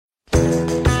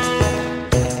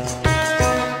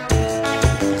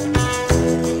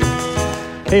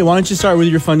Hey, why don't you start with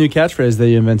your fun new catchphrase that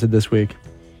you invented this week?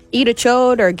 Eat a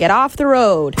chode or get off the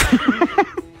road.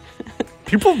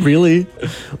 People really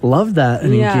love that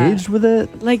and engaged with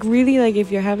it. Like, really, like,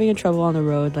 if you're having a trouble on the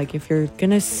road, like, if you're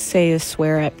gonna say a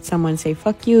swear at someone, say,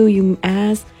 fuck you, you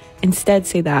ass. Instead,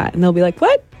 say that. And they'll be like,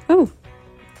 what? Oh,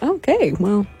 okay.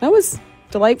 Well, that was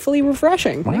delightfully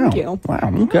refreshing. Wow. Thank you.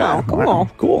 Wow. Okay. Wow, cool. Wow,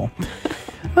 cool.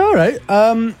 All right.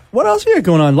 What else we got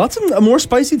going on? Lots of more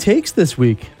spicy takes this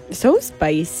week. So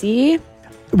spicy.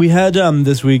 We had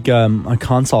this week a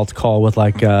consult call with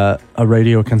like a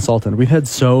radio consultant. We've had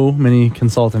so many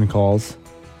consultant calls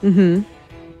in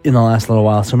the last little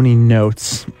while. So many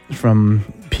notes from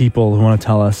people who want to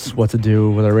tell us what to do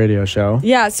with our radio show.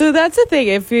 Yeah, so that's the thing.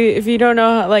 If you don't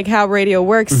know like how radio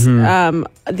works,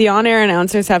 the on-air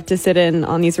announcers have to sit in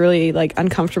on these really like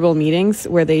uncomfortable meetings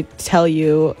where they tell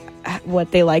you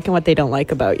what they like and what they don't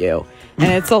like about you.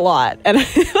 And it's a lot. And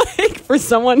like for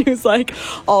someone who's like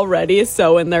already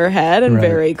so in their head and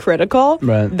very critical,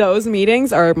 those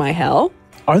meetings are my hell.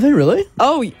 Are they really?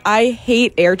 Oh, I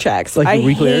hate air checks. Like I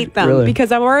hate them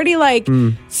because I'm already like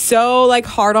so like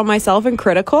hard on myself and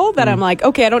critical that I'm like,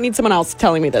 okay, I don't need someone else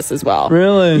telling me this as well.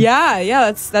 Really?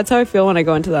 Yeah. That's how I feel when I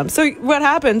go into them. So what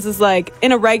happens is like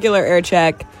in a regular air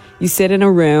check, you sit in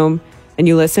a room and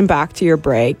you listen back to your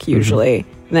break usually.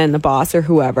 And then the boss or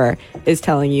whoever is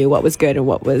telling you what was good and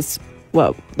what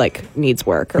like needs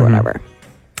work or whatever.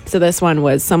 So this one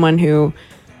was someone who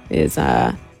is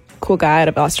a cool guy out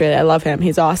of Australia. I love him.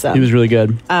 He's awesome. He was really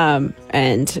good.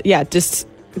 And yeah, just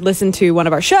listen to one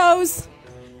of our shows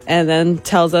and then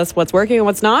tells us what's working and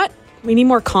what's not. We need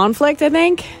more conflict, I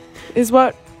think, is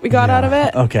what we got out of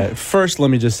it. Okay, first let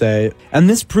me just say, and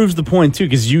this proves the point too,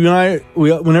 because you and I,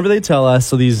 whenever they tell us,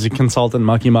 so these consultant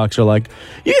mucky mucks are like,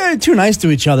 you're too nice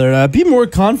to each other, be more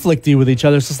conflicty with each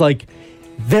other. It's just like,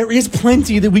 there is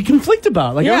plenty that we conflict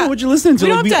about. Like, I don't know what you're listening to.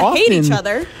 We like, don't have to hate each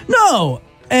other. No.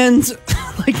 And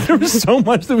like there was so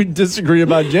much that we disagree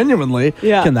about genuinely.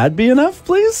 Yeah. Can that be enough,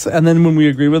 please? And then when we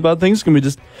agree about things, can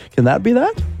that be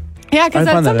that? Yeah, because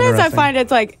sometimes I find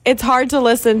it's like it's hard to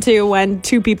listen to when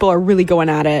two people are really going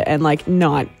at it and like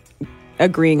not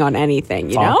agreeing on anything.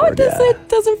 You know, it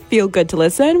doesn't feel good to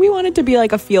listen. We want it to be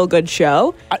like a feel good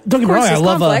show. Don't get me wrong, I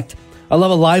love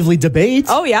a lively debate.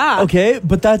 Oh yeah, okay,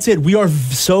 but that's it. We are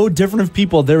so different of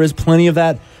people. There is plenty of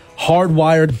that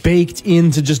hardwired, baked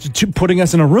into just putting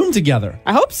us in a room together.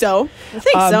 I hope so. I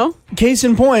think so. Case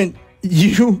in point,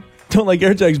 you don't like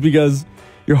air checks because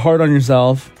you're hard on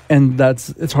yourself. And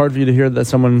it's hard for you to hear that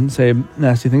someone say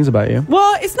nasty things about you.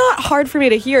 Well, it's not hard for me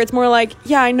to hear. It's more like,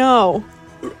 yeah, I know.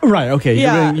 Right. Okay.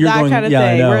 Yeah, you're that kind of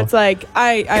thing where it's like,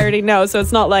 I already know. So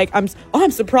it's not like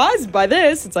I'm surprised by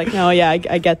this. It's like, no, yeah,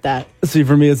 I get that. See,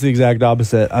 for me, it's the exact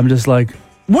opposite. I'm just like,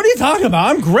 what are you talking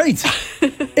about? I'm great.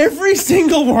 Every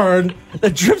single word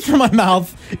that drips from my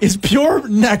mouth is pure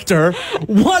nectar.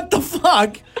 What the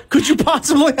fuck could you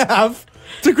possibly have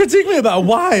to critique me about?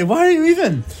 Why? Why are you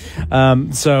even?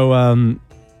 So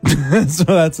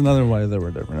that's another way that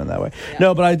we're different in that way. Yeah.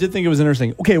 No, but I did think it was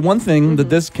interesting. Okay, one thing that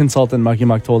this consultant Mucky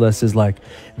Muck told us is like,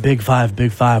 big five.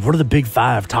 What are the big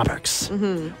five topics?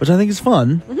 Which I think is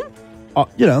fun.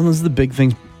 Those are the big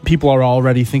things people are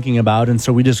already thinking about, and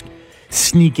so we just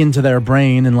sneak into their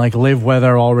brain and like live where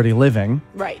they're already living.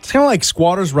 Right. It's kind of like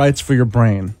squatters' rights for your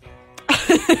brain.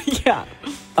 Yeah.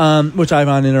 Which I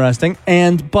find interesting,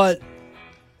 but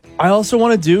I also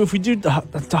want to do, if we do the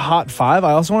hot five,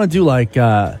 I also want to do like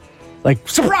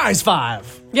surprise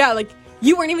five. Yeah, like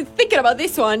you weren't even thinking about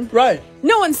this one. Right.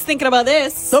 No one's thinking about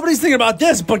this. Nobody's thinking about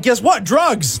this, but guess what?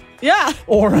 Drugs. Yeah.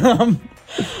 Or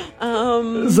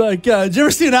it's like, did you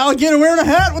ever see an alligator wearing a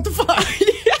hat? What the fuck?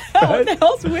 Yeah, right? What the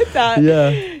hell's with that?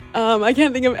 Yeah. I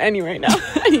can't think of any right now.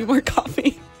 I need more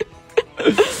coffee.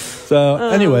 So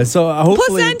anyway, so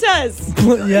hopefully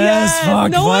placentas. Yes, fuck.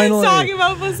 No finally. one's talking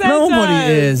about placentas.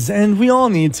 Nobody is, and we all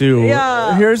need to.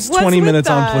 Yeah. Here's 20 minutes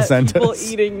on placentas. People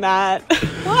eating that.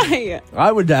 Why?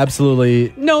 I would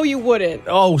absolutely. No, you wouldn't.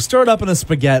 Oh, stir it up in a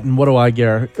spaghetti, and what do I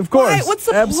care? Of course. Why? What's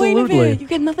the point of it? You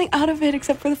get nothing out of it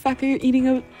except for the fact that you're eating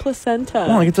a placenta.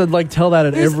 Well, I get to like tell that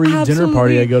at every dinner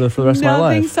party I go to for the rest of my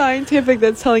life. Nothing scientific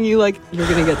that's telling you like you're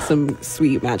gonna get some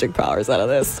sweet magic powers out of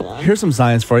this one. Here's some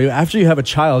science for you. After you have a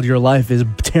child, your life is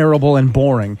terrible and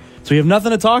boring. So you have nothing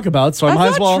to talk about, so I might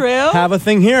as well have a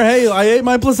thing here. Hey, I ate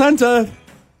my placenta.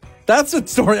 That's a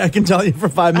story I can tell you for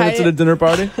 5 minutes at a dinner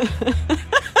party.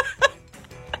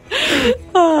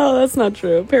 Oh, that's not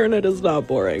true. Parenthood is not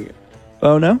boring.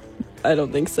 Oh, no? I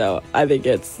don't think so. I think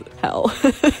it's hell.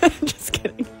 Just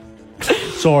kidding.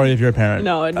 Sorry if you're a parent.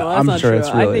 No, that's I'm not sure true.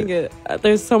 It's really... I think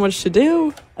there's so much to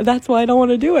do. That's why I don't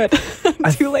want to do it. I'm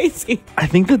I'm too lazy. I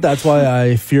think that's why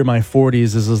I fear my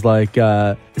 40s is like,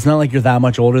 it's not like you're that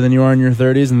much older than you are in your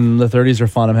 30s, and the 30s are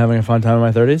fun. I'm having a fun time in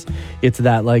my 30s. It's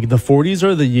that like the 40s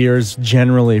are the years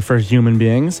generally for human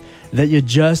beings that you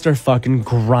just are fucking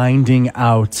grinding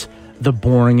out the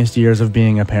boringest years of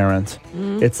being a parent.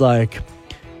 It's like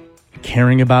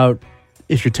caring about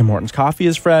if your Tim Hortons coffee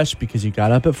is fresh because you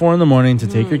got up at 4 a.m. to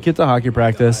take your kid to hockey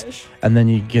practice, and then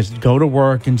you just go to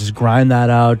work and just grind that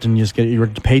out, and you just get your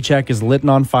paycheck is lit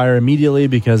on fire immediately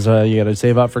because you got to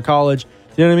save up for college.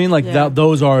 You know what I mean? Like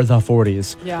those are the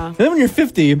 40s. Yeah. And then when you're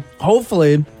 50,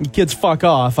 hopefully your kids fuck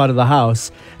off out of the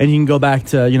house and you can go back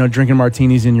to, drinking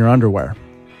martinis in your underwear.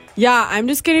 Yeah, I'm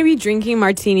just going to be drinking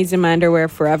martinis in my underwear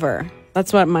forever.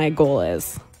 That's what my goal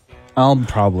is. I'll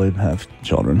probably have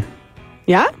children.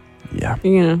 Yeah? Yeah.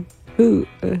 Who's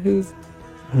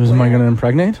am I going to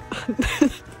impregnate?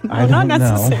 I don't not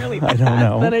necessarily know. that. I don't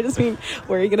know. But I just mean,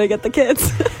 where are you going to get the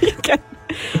kids?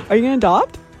 Are you going to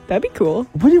adopt? That'd be cool.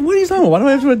 What are you talking about? Why do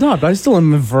I have to adopt? I still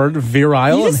am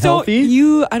virile and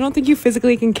healthy. I don't think you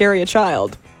physically can carry a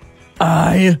child.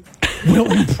 I will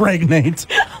impregnate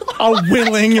a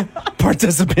willing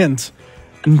participant.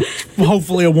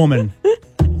 Hopefully a woman.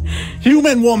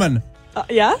 Human woman.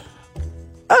 Yeah?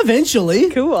 Eventually.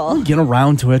 Cool. I'll get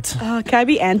around to it. Can I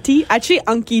be Auntie? Actually,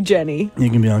 Unky Jenny. You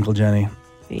can be Uncle Jenny.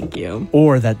 Thank you.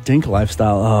 Or that dink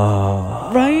lifestyle.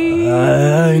 Oh.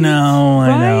 Right. I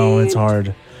know. It's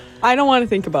hard. I don't want to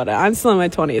think about it. I'm still in my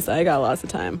 20s. So I got lots of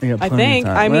time. I think.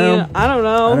 I mean, I don't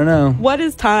know. I don't know. What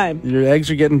is time? Your eggs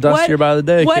are getting dustier by the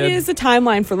day, What kid. is the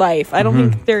timeline for life? I don't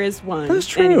think there is one. That's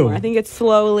true. Anymore. I think it's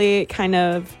slowly kind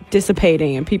of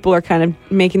dissipating, and people are kind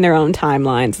of making their own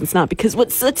timelines. It's not because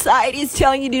what society is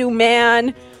telling you to do,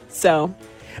 man. So,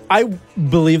 I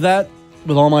believe that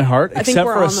with all my heart, except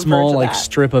for a small like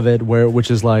strip of it which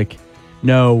is like,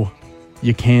 no,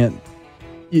 you can't.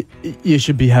 You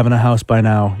should be having a house by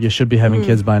now. You should be having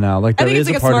kids by now. Like there is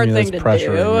a part of me that's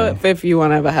pressuring me. If you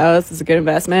want to have a house, it's a good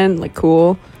investment. Like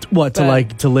cool. What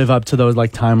to live up to those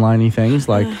like timeliney things?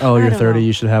 Like you're 30,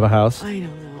 you should have a house. I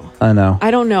don't know. I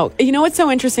don't know. You know what's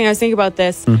so interesting? I was thinking about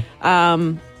this.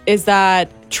 Is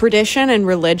that tradition and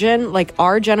religion? Like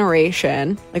our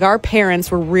generation, like our parents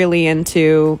were really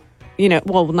into.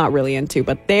 Not really into,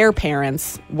 but their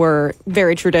parents were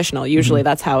very traditional. Usually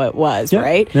that's how it was,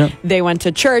 right? Yeah. They went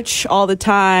to church all the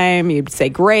time. You'd say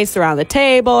grace around the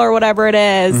table or whatever it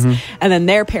is. And then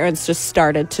their parents just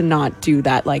started to not do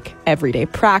that like everyday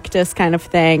practice kind of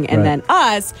thing. And then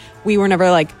us, we were never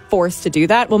like forced to do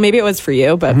that. Well, maybe it was for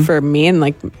you, but for me and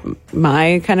like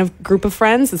my kind of group of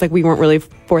friends, it's like we weren't really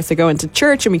forced to go into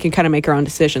church and we can kind of make our own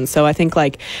decisions. So I think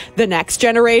like the next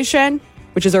generation,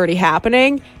 which is already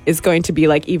happening, is going to be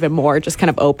like even more just kind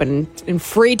of open and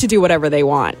free to do whatever they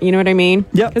want. You know what I mean?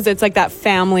 Yeah. Because it's like that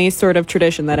family sort of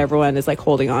tradition that everyone is like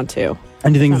holding on to.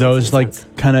 And do you think those like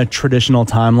kind of traditional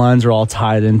timelines are all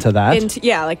tied into that?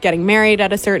 Like getting married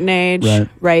at a certain age,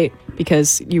 right?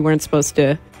 Because you weren't supposed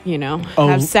to,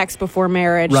 have sex before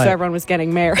marriage, so everyone was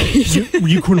getting married.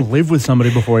 you couldn't live with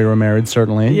somebody before you were married,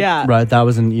 certainly. Yeah. Right, that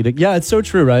was an edict. Yeah, it's so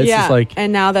true, right? It's just like...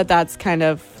 And now that's kind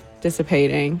of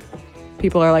dissipating,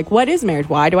 people are like, what is marriage?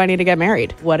 Why do I need to get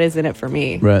married? What is in it for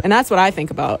me? Right. And that's what I think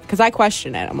about, because I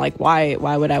question it. I'm like, why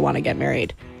would I want to get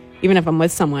married? Even if I'm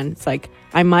with someone, it's like,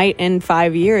 I might in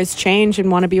 5 years change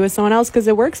and want to be with someone else because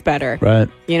it works better. Right.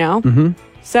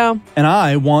 So. And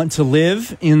I want to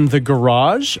live in the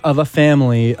garage of a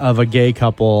family of a gay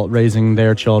couple raising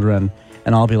their children.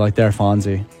 And I'll be like their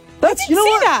Fonzie. That's, you know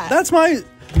what? That's my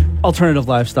alternative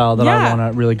lifestyle that I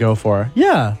want to really go for.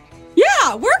 Yeah.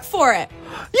 Yeah, work for it.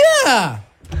 Yeah.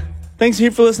 Thanks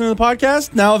Heath for listening to the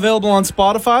podcast. Now available on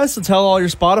Spotify, so tell all your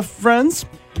Spotify friends.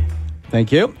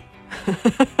 Thank you.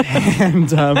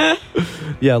 And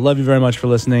love you very much for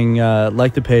listening.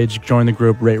 Like the page, join the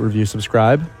group, rate, review,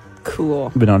 subscribe.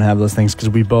 Cool. We don't have those things because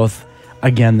we both,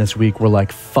 again this week, were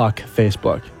like, fuck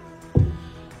Facebook.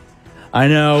 I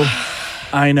know.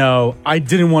 I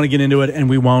didn't want to get into it, and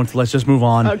we won't. Let's just move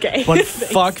on. Okay. But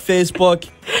fuck Facebook.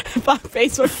 Fuck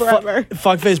Facebook forever.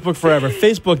 Fuck Facebook forever.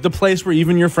 Facebook, the place where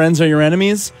even your friends are your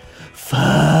enemies.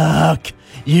 Fuck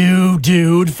you,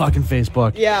 dude. Fucking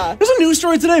Facebook. Yeah. There's a news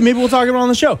story today. Maybe we'll talk about it on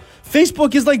the show.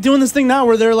 Facebook is like doing this thing now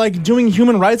where they're like doing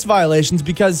human rights violations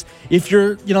because if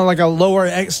you're, like a lower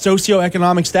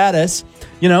socioeconomic status,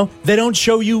 they don't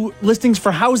show you listings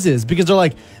for houses because they're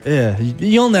like,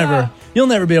 you'll never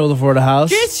be able to afford a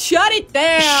house. Just shut it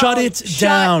down. Shut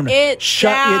it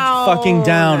fucking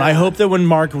down. I hope that when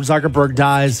Mark Zuckerberg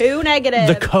dies, too negative,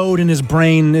 the code in his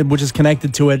brain, which is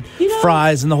connected to it,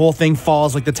 fries and the whole thing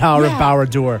falls like the Tower of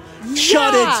Barad-dûr.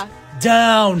 Shut it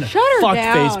down. Shut her Fuck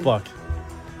down. Facebook.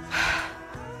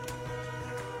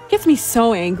 gets me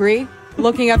so angry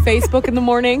looking at Facebook in the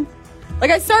morning.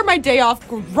 Like, I start my day off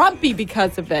grumpy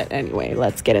because of it. Anyway,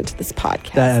 let's get into this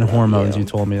podcast. That and hormones, you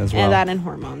told me as well. And that and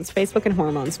hormones. Facebook and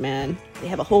hormones, man. They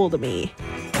have a hold of me.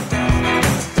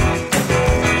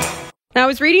 Now, I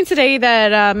was reading today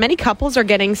that many couples are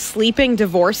getting sleeping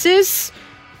divorces,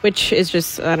 which is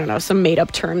just, I don't know, some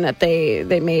made-up term that they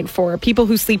made for people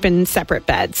who sleep in separate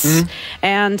beds.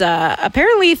 And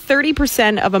apparently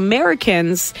 30% of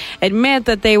Americans admit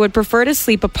that they would prefer to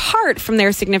sleep apart from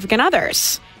their significant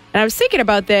others. And I was thinking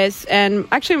about this, and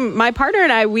actually my partner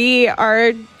and I, we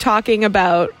are talking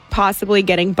about possibly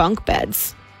getting bunk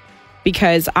beds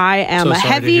because I am so a sorry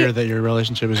heavy... to hear that your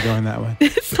relationship is going that way.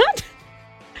 It's not...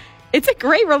 It's a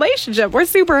great relationship. We're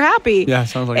super happy. Yeah,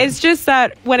 sounds like it's just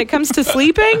that when it comes to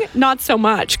sleeping, not so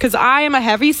much. Because I am a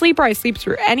heavy sleeper. I sleep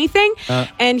through anything.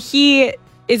 And he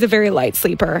is a very light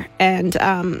sleeper. And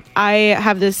I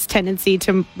have this tendency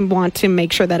to want to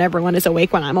make sure that everyone is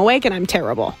awake when I'm awake. And I'm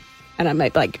terrible. And I'm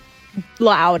like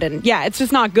loud. And yeah, it's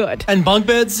just not good. And bunk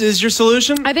beds is your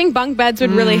solution? I think bunk beds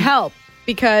would really help.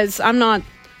 Because I'm not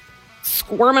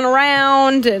squirming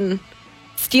around and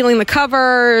stealing the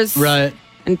covers. Right.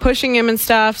 And pushing him and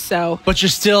stuff, so... But you're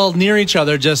still near each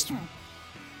other, just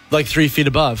like 3 feet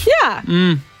above. Yeah.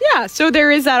 Yeah, so there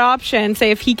is that option.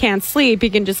 Say if he can't sleep, he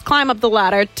can just climb up the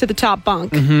ladder to the top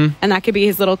bunk. And that could be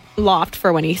his little loft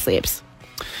for when he sleeps.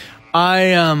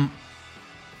 I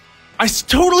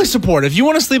totally support it. If you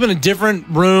want to sleep in a different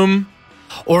room,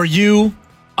 or you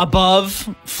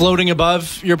floating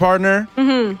above your partner,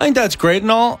 I think that's great and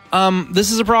all.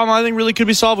 This is a problem I think really could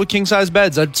be solved with king-size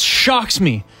beds. It shocks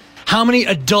me how many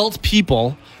adult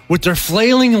people with their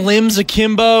flailing limbs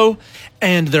akimbo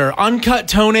and their uncut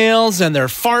toenails and their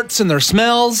farts and their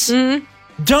smells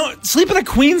don't sleep in a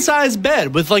queen-size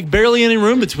bed with like barely any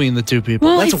room between the two people.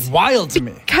 Well, that's wild to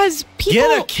me. Because people...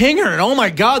 Get a kinger, and oh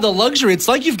my God, the luxury. It's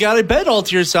like you've got a bed all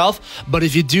to yourself, but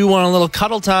if you do want a little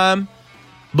cuddle time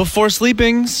before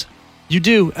sleepings, you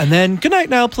do. And then, good night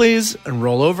now, please. And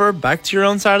roll over back to your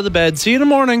own side of the bed. See you in the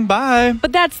morning. Bye.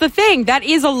 But that's the thing. That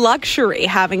is a luxury,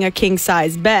 having a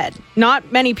king-size bed.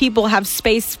 Not many people have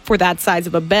space for that size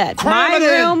of a bed. Cram My it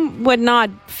in. room would not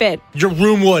fit. Your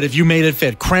room would if you made it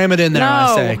fit. Cram it in there,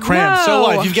 I say. Cram. No. So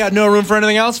what? If you've got no room for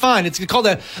anything else, fine. It's called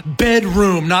a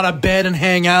bedroom, not a bed and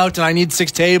hang out. And I need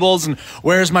 6 tables. And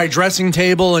where's my dressing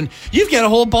table? And you've got a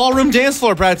whole ballroom dance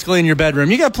floor practically in your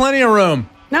bedroom. You got plenty of room.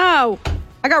 No.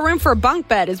 I got room for a bunk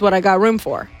bed is what I got room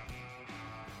for.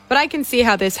 But I can see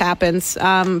how this happens.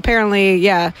 Apparently,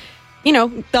 yeah,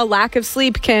 the lack of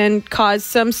sleep can cause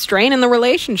some strain in the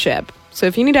relationship. So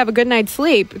if you need to have a good night's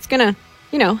sleep, it's going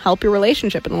to, help your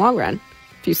relationship in the long run.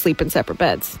 If you sleep in separate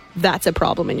beds, that's a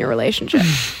problem in your relationship.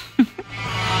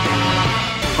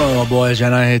 Oh, boy,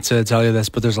 Jen, I hate to tell you this,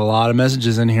 but there's a lot of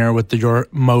messages in here with your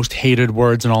most hated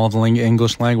words in all of the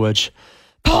English language.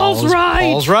 Paul's right.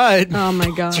 Paul's right. Oh,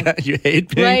 my God. You hate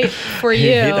being right for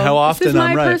you. Hate how often this is I'm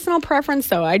my right. personal preference,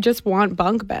 though. I just want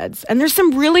bunk beds. And there's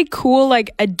some really cool,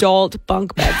 adult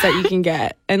bunk beds that you can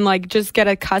get. And, just get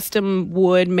a custom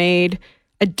wood-made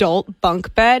adult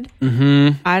bunk bed. I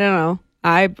don't know.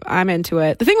 I'm into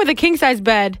it. The thing with a king-size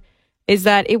bed is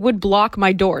that it would block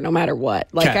my door no matter what.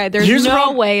 There's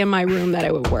no way in my room that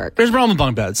it would work. There's a problem with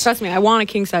bunk beds. Trust me, I want a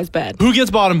king-size bed. Who gets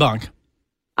bottom bunk?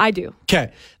 I do.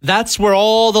 Okay, that's where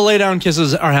all the lay down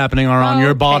kisses are happening on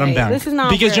your bottom bunk. This is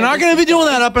not because you're not going to be doing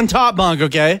that up on top bunk,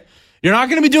 okay? You're not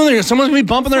going to be doing that. Someone's going to be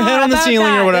bumping their head on the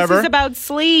ceiling or whatever. This is about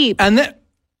sleep. And then,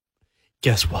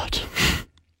 guess what?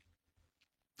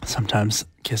 Sometimes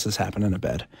kisses happen in a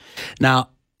bed. Now,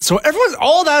 so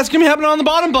all that's going to be happening on the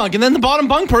bottom bunk, and then the bottom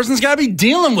bunk person's got to be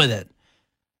dealing with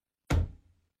it.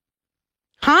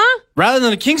 Huh? Rather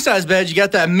than a king size bed, you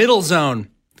got that middle zone.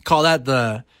 Call that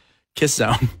the kiss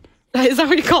zone. Is that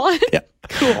what you call it? Yeah.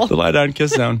 Cool. The lie down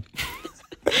kiss zone.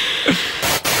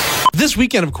 This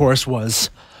weekend, of course, was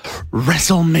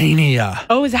WrestleMania.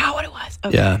 Oh, is that what it was?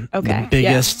 Okay. Yeah. Okay. The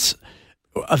biggest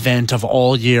event of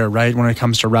all year, right? When it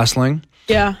comes to wrestling.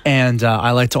 Yeah. And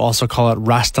I like to also call it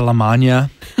Rastalamania.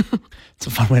 It's a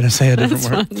fun way to say a different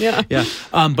word. Fun, yeah. Yeah.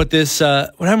 But this,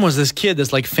 what happened was this kid, this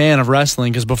fan of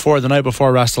wrestling, because the night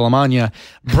before WrestleMania,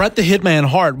 Bret the Hitman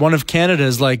Hart, one of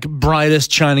Canada's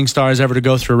brightest shining stars ever to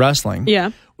go through wrestling,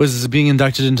 was being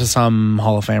inducted into some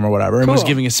Hall of Fame or whatever, and was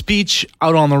giving a speech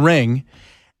out on the ring.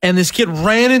 And this kid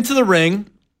ran into the ring.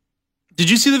 Did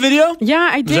you see the video? Yeah,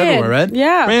 I did. It was everywhere, right?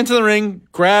 Yeah. Ran into the ring,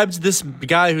 grabbed this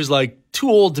guy who's too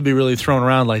old to be really thrown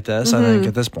around like this, I think,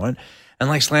 at this point.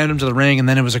 And slammed him to the ring, and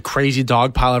then it was a crazy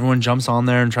dog pile. Everyone jumps on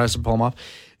there and tries to pull him off.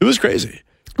 It was crazy.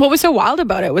 What was so wild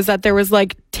about it was that there was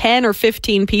 10 or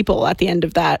 15 people at the end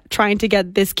of that trying to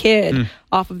get this kid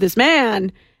off of this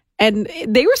man. and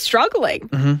they were struggling.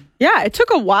 Mm-hmm. Yeah, it took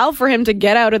a while for him to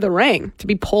get out of the ring, to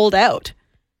be pulled out.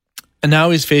 And now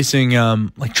he's facing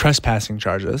like trespassing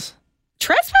charges.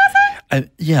 Trespassing?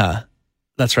 Yeah,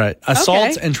 that's right.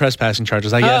 Assault and trespassing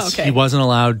charges. I guess he wasn't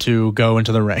allowed to go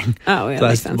into the ring. Oh, yeah, so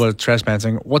makes sense. What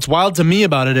trespassing. What's wild to me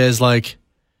about it is like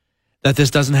that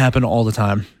this doesn't happen all the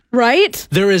time. Right?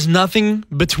 There is nothing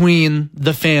between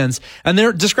the fans. And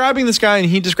they're describing this guy and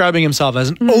he describing himself as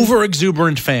an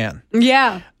over-exuberant fan.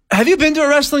 Yeah. Have you been to a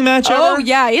wrestling match ever? Oh,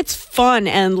 yeah. It's fun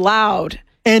and loud.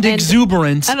 And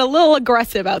exuberant. And a little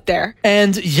aggressive out there.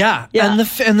 And yeah. And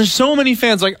there's so many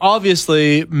fans. Like,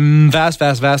 obviously, vast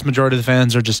majority of the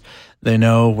fans are just, they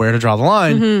know where to draw the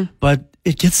line. Mm-hmm. But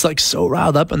it gets like so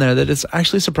riled up in there that it's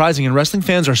actually surprising. And wrestling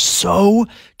fans are so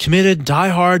committed,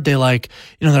 diehard. They like,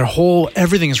 their whole,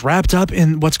 everything is wrapped up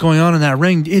in what's going on in that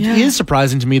ring. It is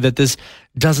surprising to me that this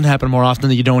doesn't happen more often,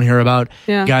 that you don't hear about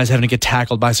guys having to get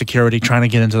tackled by security trying to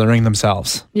get into the ring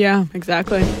themselves. Yeah,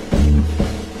 exactly.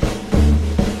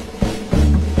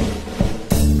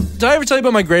 Did I ever tell you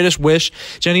about my greatest wish?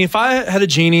 Jenny, if I had a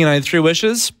genie and I had 3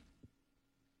 wishes,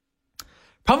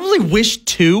 probably wish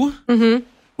 2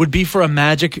 would be for a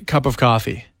magic cup of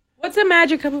coffee. What's a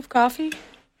magic cup of coffee?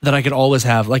 That I could always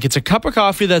have. Like, it's a cup of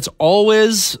coffee that's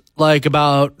always like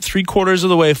about 3/4 of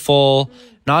the way full,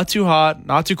 not too hot,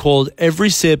 not too cold. Every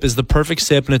sip is the perfect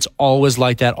sip, and it's always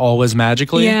like that, always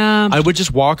magically. Yeah. I would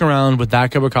just walk around with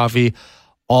that cup of coffee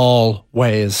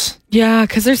always. Yeah,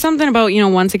 because there's something about,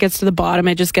 once it gets to the bottom,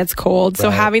 it just gets cold. So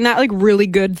having that like really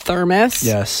good thermos,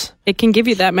 it can give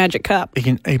you that magic cup.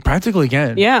 It practically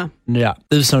can. Yeah. Yeah.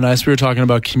 This is so nice. We were talking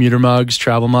about commuter mugs,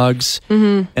 travel mugs,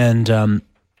 and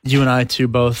you and I too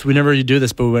both, we never do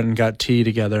this, but we went and got tea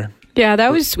together. Yeah,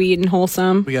 that was sweet and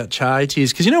wholesome. We got chai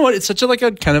teas. Because you know what? It's such a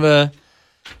kind of a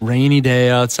rainy day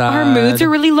outside. Our moods are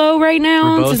really low right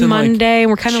now. It's Monday and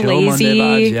we're kind of lazy.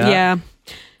 Vibes, yeah.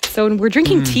 So we're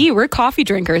drinking tea. We're coffee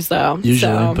drinkers though.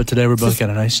 Usually, but today we're both got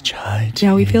a nice chai tea.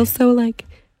 Yeah, we feel so like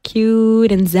cute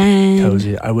and zen.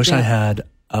 Cozy. I wish I had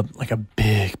a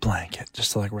big blanket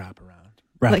just to like wrap around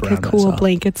like a cool myself.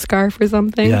 Blanket scarf or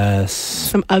something. Yes.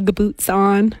 Some Ugg boots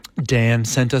on. Dan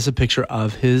sent us a picture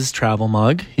of his travel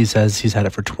mug. He says he's had it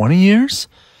for 20 years.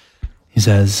 He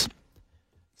says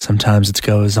sometimes it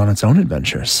goes on its own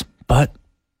adventures, but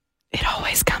it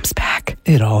always comes back.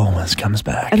 It always comes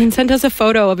back. And then sent us a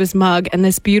photo of his mug and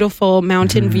this beautiful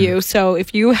mountain view. So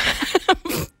if you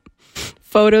have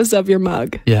photos of your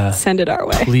mug, send it our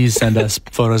way. Please send us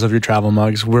photos of your travel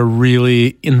mugs. We're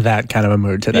really in that kind of a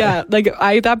mood today. Yeah,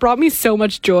 that brought me so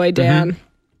much joy, Dan.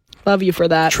 Love you for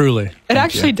that. Truly. It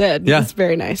actually did. Yeah. It's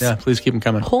very nice. Yeah, please keep them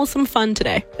coming. Wholesome fun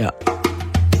today. Yeah.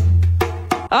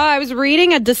 I was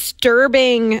reading a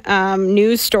disturbing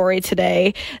news story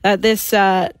today. This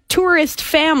tourist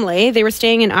family, they were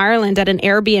staying in Ireland at an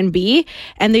Airbnb,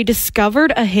 and they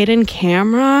discovered a hidden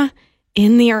camera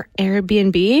in the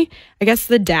Airbnb. I guess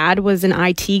the dad was an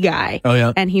IT guy. Oh,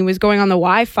 yeah. And he was going on the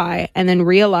Wi-Fi and then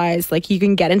realized like you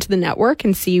can get into the network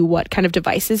and see what kind of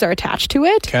devices are attached to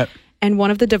it. Okay. And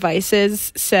one of the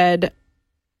devices said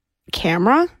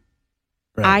camera,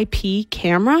 IP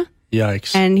camera.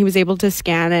 Yikes. And he was able to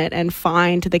scan it and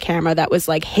find the camera that was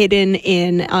like hidden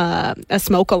in a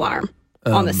smoke alarm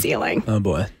on the ceiling. Oh,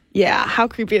 boy. Yeah. How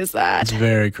creepy is that? It's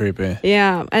very creepy.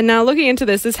 Yeah. And now looking into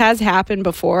this has happened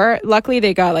before. Luckily,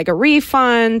 they got like a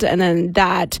refund, and then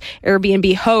that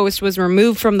Airbnb host was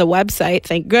removed from the website.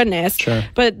 Thank goodness. Sure.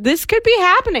 But this could be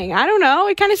happening. I don't know.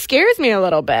 It kind of scares me a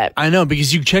little bit. I know,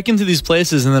 because you check into these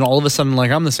places and then all of a sudden,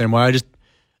 like, I'm the same way. I just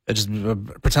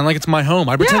pretend like it's my home.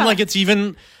 I pretend like it's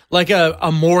even like a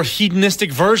more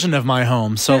hedonistic version of my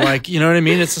home. So like, you know what I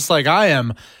mean? It's just like I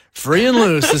am free and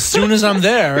loose as soon as I'm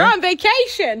there. You're on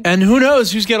vacation. And who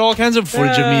knows who's got all kinds of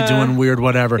footage of me doing weird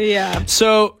whatever. Yeah.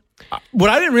 So what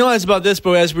I didn't realize about this,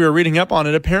 but as we were reading up on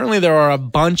it, apparently there are a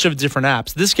bunch of different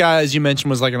apps. This guy, as you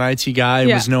mentioned, was like an IT guy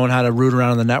and was knowing how to root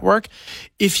around on the network.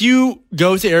 If you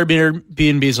go to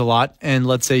Airbnbs a lot and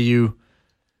let's say you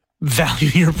value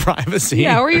your privacy.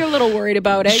 Yeah, or you're a little worried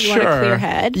about it. You want a clear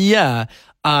head. Yeah.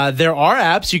 There are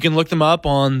apps. You can look them up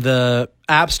on the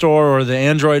App Store or the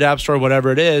Android App Store,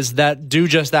 whatever it is, that do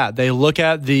just that. They look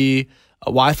at the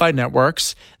Wi-Fi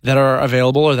networks that are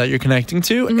available or that you're connecting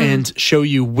to and show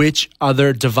you which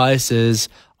other devices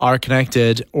are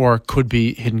connected or could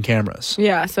be hidden cameras.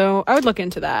 Yeah, so I would look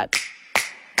into that.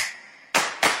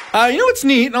 You know what's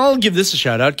neat? And I'll give this a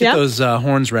shout out. Get those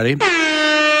horns ready.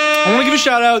 I want to give a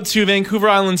shout out to Vancouver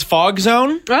Island's fog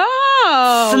zone.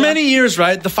 Oh. For many years,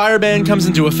 right? The fire ban comes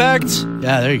into effect.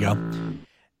 Yeah, there you go.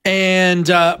 And,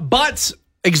 but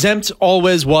exempt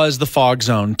always was the fog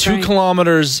zone. 2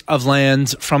 kilometers of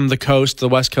land from the coast, the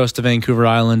west coast of Vancouver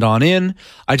Island on in.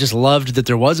 I just loved that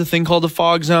there was a thing called the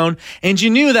fog zone. And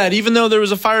you knew that even though there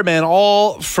was a fire ban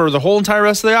all for the whole entire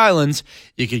rest of the islands,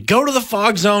 you could go to the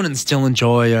fog zone and still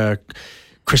enjoy a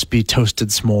crispy toasted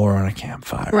s'more on a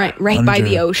campfire. Right by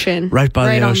the ocean. Right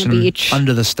by the ocean. On the beach.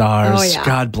 Under the stars. Oh, yeah.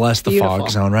 God bless the Beautiful. fog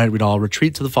zone, right? We'd all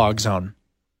retreat to the fog zone.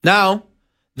 Now,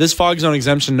 this fog zone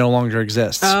exemption no longer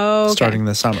exists starting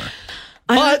this summer.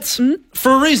 But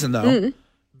for a reason, though.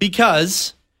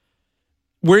 Because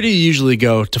where do you usually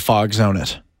go to fog zone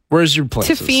it? Where's your place?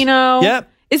 Tofino. Yep.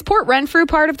 Is Port Renfrew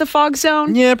part of the fog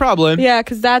zone? Yeah, probably. Yeah,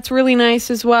 because that's really nice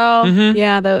as well.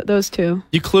 Yeah, those two.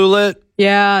 Ucluelet.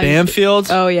 Yeah. Bamfield.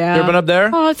 Oh, yeah. You ever been up there?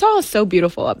 Oh, it's all so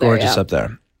beautiful up there. Gorgeous up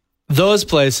there. Those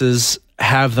places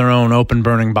have their own open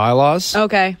burning bylaws.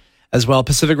 Okay. As well,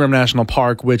 Pacific Rim National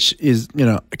Park, which is,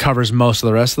 covers most of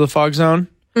the rest of the fog zone.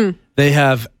 They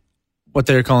have what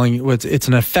they're calling, it's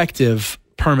an effective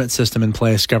permit system in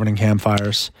place governing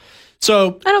campfires.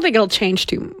 So I don't think it'll change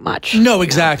too much. No,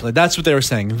 exactly. That's what they were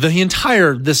saying.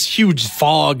 This huge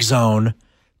fog zone,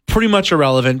 pretty much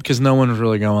irrelevant because no one's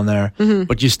really going there.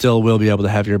 But you still will be able to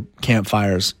have your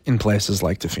campfires in places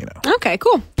like Tofino. Okay,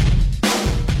 cool.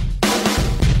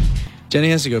 Jenny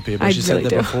has to go pee, but I she said really that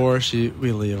do. before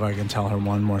we leave, I can tell her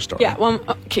one more story. Yeah,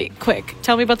 okay, quick.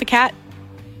 Tell me about the cat.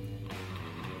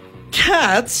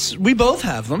 Cats, we both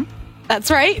have them. That's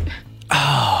right.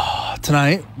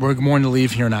 Tonight, we're going to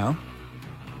leave here now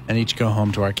and each go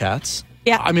home to our cats.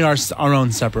 Yeah. I mean, our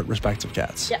own separate respective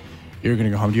cats. Yeah. You're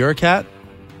going to go home to your cat.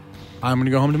 I'm going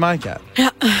to go home to my cat.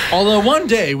 Although one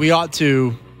day we ought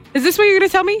to... Is this what you're going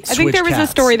to tell me? I think there was a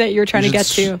story that you're trying to get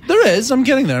to. There is. I'm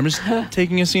getting there. I'm just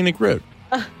taking a scenic route.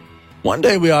 One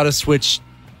day we ought to switch.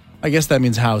 I guess that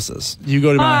means houses. You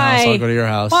go to my house, I'll go to your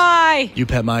house. Why? You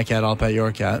pet my cat, I'll pet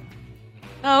your cat.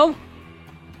 Oh.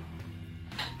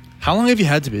 How long have you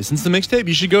had to be? Since the mixtape?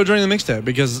 You should go during the mixtape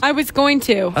because I was going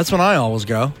to. That's when I always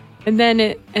go. And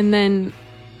then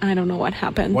I don't know what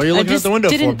happened. What are you looking out the window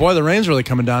for? Boy, the rain's really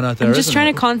coming down out there. I'm just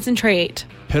trying to concentrate.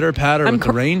 Pitter patter with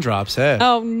the raindrops, hey.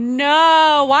 Oh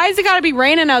no. Why has it got to be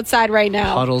raining outside right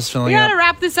now? Puddles filling up. We up. got to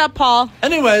wrap this up, Paul.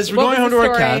 Anyways, we're going home to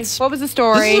our cats. What was the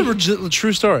story? This is a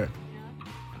true story.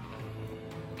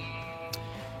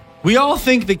 We all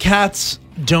think the cats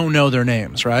don't know their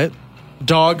names, right?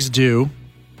 Dogs do.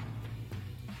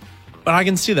 But I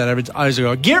can see that every time I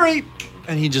go, Gary!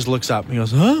 And he just looks up. He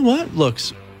goes, huh? What?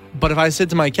 Looks. But if I said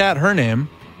to my cat her name,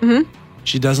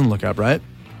 she doesn't look up, right?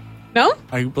 No?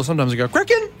 Sometimes I go,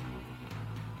 Cricken!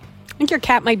 I think your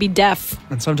cat might be deaf.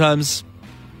 And sometimes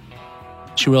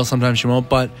she will, sometimes she won't.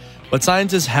 But what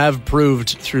scientists have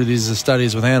proved through these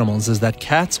studies with animals is that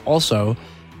cats also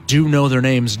do know their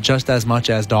names just as much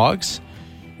as dogs.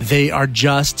 They are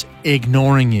just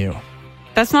ignoring you.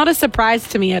 That's not a surprise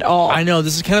to me at all. I know,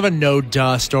 this is kind of a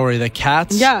no-duh story. The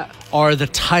cats are the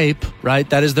type, right?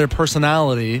 That is their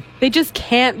personality. They just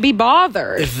can't be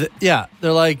bothered. They're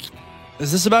like,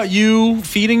 is this about you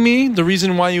feeding me? The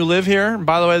reason why you live here?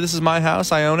 By the way, this is my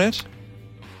house. I own it.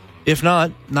 If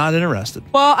not interested.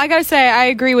 Well, I gotta say, I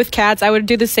agree with cats. I would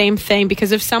do the same thing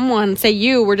because if someone, say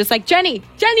you, were just like, Jenny,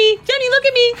 look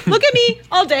at me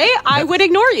all day, I would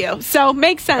ignore you. So,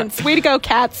 makes sense. Way to go,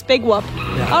 cats. Big whoop.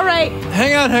 Yeah. All right.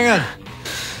 Hang on.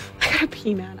 I gotta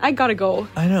pee, man. I gotta go.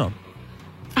 I know.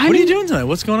 What are you doing tonight?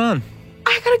 What's going on?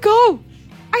 I gotta go.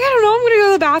 I don't know. I'm gonna go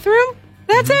to the bathroom.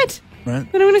 That's it.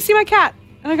 Right. Then I'm gonna see my cat.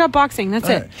 And I got boxing. That's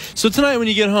it. Right. So tonight when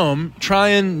you get home, try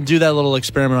and do that little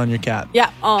experiment on your cat. Yeah.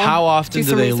 How often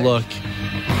do they look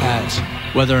at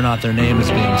whether or not their name is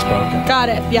being spoken? Got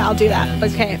it. Yeah, I'll do that.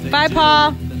 Okay. Bye,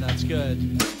 Paul. Then that's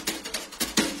good.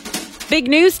 Big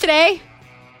news today.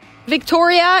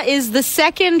 Victoria is the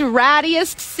second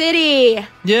rattiest city.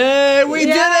 Yay, we did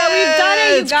it! We've done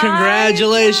it, you guys.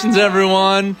 Congratulations,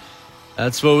 everyone.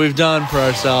 That's what we've done for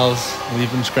ourselves.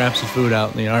 Leaving scraps of food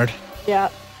out in the yard. Yeah.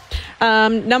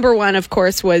 Number one, of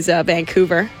course, was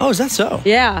Vancouver. Oh, is that so?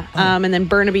 Yeah. And then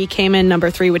Burnaby came in number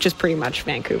 3, which is pretty much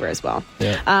Vancouver as well.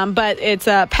 Yeah. But it's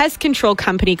a pest control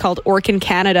company called Orkin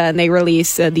Canada, and they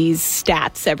release these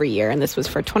stats every year. And this was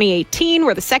for 2018.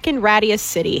 We're the second rattiest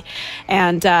city.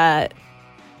 And that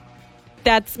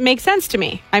makes sense to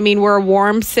me. I mean, we're a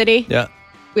warm city. Yeah.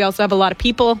 We also have a lot of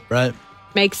people. Right.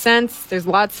 Makes sense. There's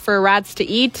lots for rats to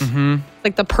eat. Mm-hmm.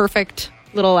 Like the perfect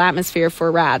little atmosphere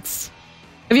for rats.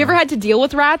 Have you ever had to deal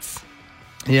with rats?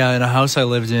 Yeah, in a house I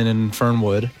lived in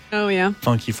Fernwood. Oh, yeah.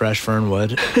 Funky, fresh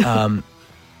Fernwood. I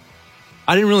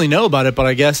didn't really know about it, but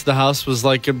I guess the house was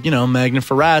like a, magnet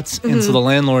for rats. Mm-hmm. And so the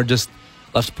landlord just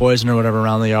left poison or whatever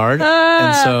around the yard.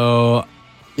 And so,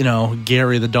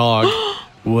 Gary the dog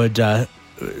would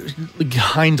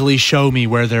kindly show me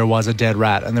where there was a dead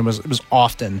rat, and it was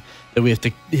often that we had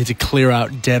to clear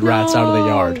out dead rats out of the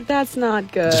yard. That's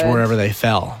not good. Just wherever they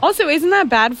fell. Also, isn't that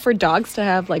bad for dogs to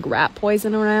have like rat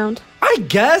poison around? I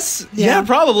guess. Yeah,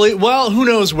 probably. Well, who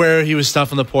knows where he was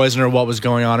stuffing the poison or what was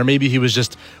going on, or maybe he was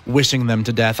just wishing them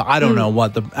to death. I don't know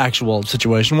what the actual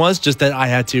situation was, just that I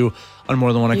had to, on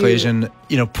more than one occasion,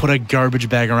 put a garbage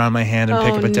bag around my hand and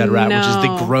pick up a dead rat, which is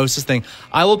the grossest thing.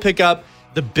 I will pick up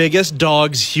the biggest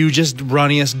dog's hugest,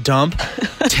 runniest dump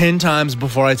 10 times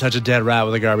before I touch a dead rat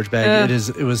with a garbage bag.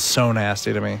 It was so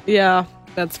nasty to me. Yeah,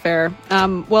 that's fair.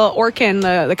 Well, Orkin,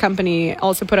 the company,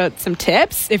 also put out some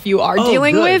tips if you are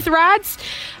dealing with rats.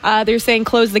 They're saying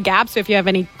close the gap, so if you have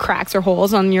any cracks or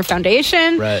holes on your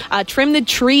foundation, trim the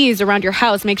trees around your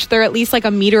house. Make sure they're at least like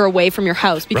a meter away from your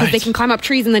house, because they can climb up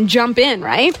trees and then jump in,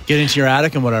 right? Get into your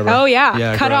attic and whatever. Oh,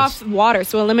 yeah. Cut off water,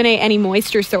 so eliminate any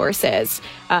moisture sources.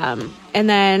 And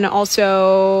then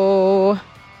also,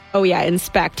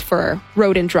 inspect for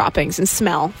rodent droppings and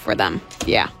smell for them.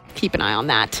 Yeah. Keep an eye on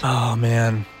that. Oh,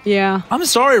 man. Yeah. I'm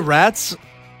sorry, rats.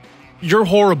 You're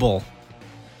horrible.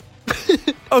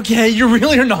 Okay, you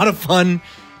really are not a fun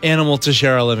animal to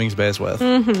share a living space with.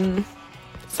 Mm-hmm.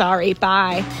 Sorry,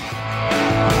 bye.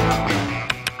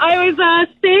 I was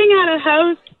staying at a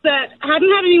house that hadn't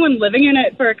had anyone living in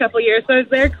it for a couple of years, so I was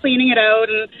there cleaning it out,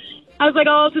 and I was like,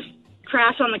 I'll just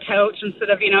crash on the couch instead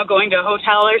of, going to a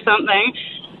hotel or something.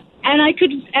 And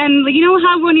you know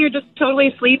how when you're just totally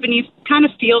asleep and you kind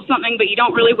of feel something, but you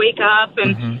don't really wake up,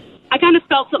 and I kind of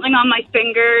felt something on my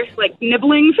finger, like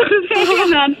nibbling, so to say,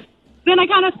 and then I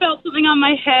kind of felt something on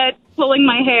my head, pulling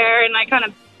my hair, and I kind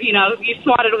of, you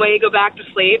swat it away, go back to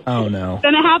sleep. Oh, no.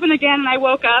 Then it happened again, and I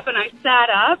woke up, and I sat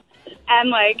up,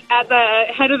 and, at the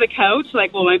head of the couch, my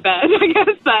bed, I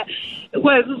guess, but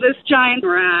was this giant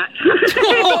rat.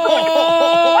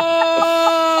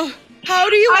 Oh! How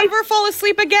do you ever fall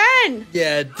asleep again?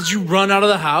 Yeah, did you run out of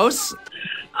the house?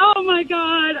 Oh my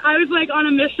God, I was on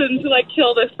a mission to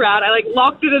kill this rat. I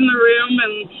locked it in the room,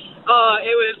 and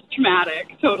it was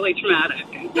traumatic, totally traumatic.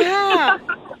 Yeah.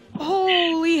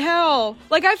 Holy hell.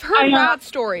 I've heard rat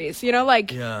stories,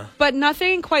 but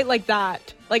nothing quite like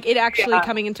that. It actually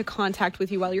coming into contact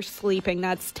with you while you're sleeping,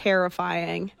 that's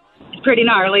terrifying. Pretty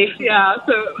gnarly, yeah.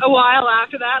 So a while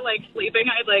after that, sleeping,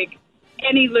 I'd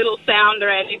any little sound or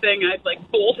anything, I'd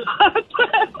bolt up.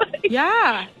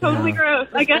 Totally gross.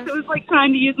 I guess it was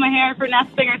trying to use my hair for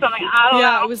nesting or something. I don't know.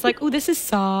 Yeah, it was ooh, this is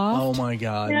soft. Oh my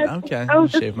God. Yeah, okay, I'll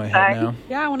shave my head now.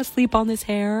 Yeah, I want to sleep on this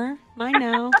hair. Mine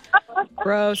now.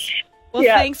 Gross. Well,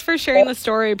 thanks for sharing the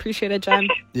story. Appreciate it, Jen.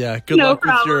 Yeah, good luck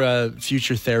with your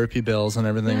future therapy bills and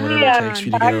everything, whatever it takes for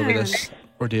you to get over this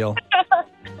ordeal.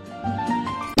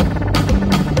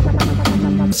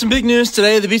 Some big news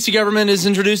today. The BC government is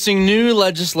introducing new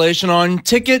legislation on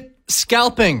ticket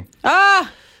scalping.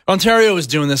 Ontario was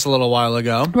doing this a little while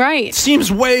ago. Right.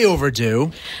 Seems way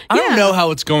overdue. I don't know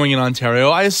how it's going in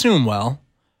Ontario. I assume well.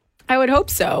 I would hope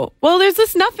so. Well, there's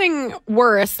just nothing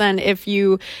worse than if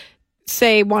you,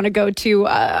 say, want to go to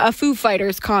a Foo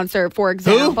Fighters concert, for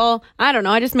example. Who? I don't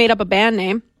know. I just made up a band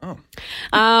name. Oh.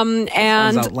 And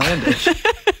sounds outlandish.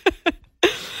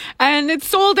 And it's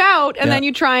sold out, and then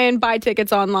you try and buy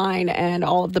tickets online, and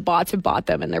all of the bots have bought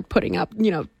them, and they're putting up,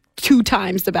 2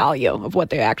 times the value of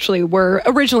what they actually were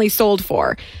originally sold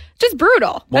for. Just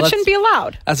brutal. Well, that shouldn't be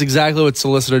allowed. That's exactly what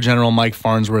Solicitor General Mike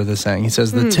Farnsworth is saying. He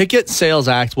says the Ticket Sales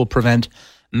Act will prevent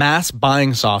mass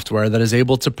buying software that is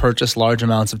able to purchase large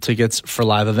amounts of tickets for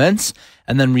live events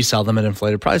and then resell them at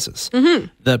inflated prices.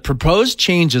 The proposed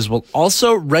changes will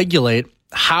also regulate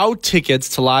how tickets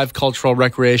to live cultural,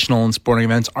 recreational, and sporting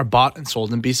events are bought and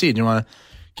sold in BC. Do you want to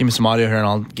give me some audio here, and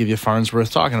I'll give you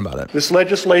Farnsworth talking about it? This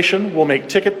legislation will make the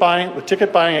ticket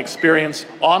buying experience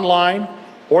online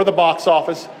or the box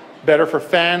office better for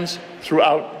fans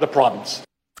throughout the province.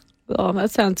 Oh,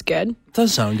 that sounds good. It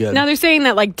does sound good. Now they're saying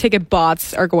that ticket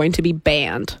bots are going to be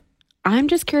banned. I'm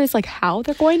just curious, how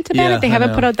they're going to ban it. They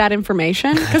haven't put out that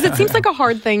information, because it seems like a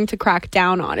hard thing to crack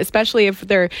down on, especially if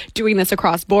they're doing this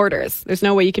across borders. There's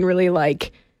no way you can really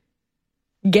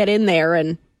get in there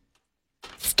and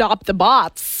stop the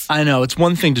bots. I know. It's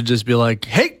one thing to just be like,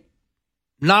 hey,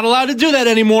 not allowed to do that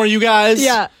anymore, you guys.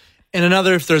 Yeah. And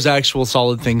another if there's actual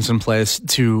solid things in place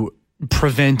to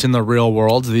prevent in the real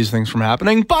world these things from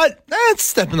happening. But that's a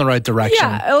step in the right direction.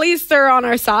 Yeah, at least they're on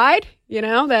our side.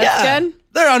 That's good.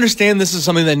 They understand this is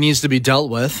something that needs to be dealt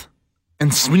with.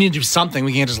 And we need to do something.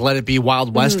 We can't just let it be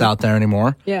Wild West out there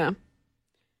anymore. Yeah.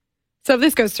 So if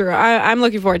this goes through, I'm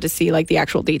looking forward to see the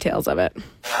actual details of it.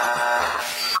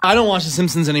 I don't watch The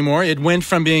Simpsons anymore. It went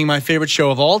from being my favorite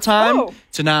show of all time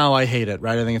to now I hate it,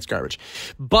 right? I think it's garbage.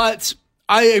 But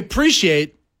I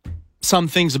appreciate some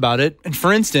things about it. And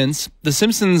for instance, The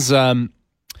Simpsons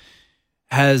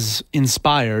has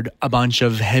inspired a bunch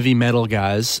of heavy metal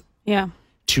guys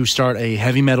to start a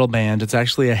heavy metal band. It's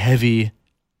actually a heavy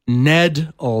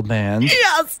Ned-all band.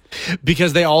 Yes.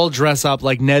 Because they all dress up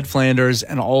like Ned Flanders,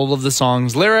 and all of the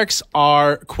songs' lyrics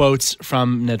are quotes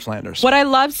from Ned Flanders. What I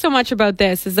love so much about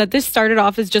this is that this started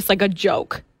off as just like a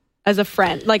joke. As a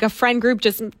friend, like a friend group,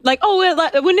 just like, oh,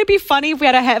 wouldn't it be funny if we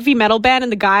had a heavy metal band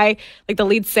and the guy, like the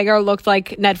lead singer, looked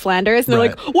like Ned Flanders? And they're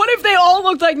like, what if they all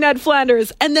looked like Ned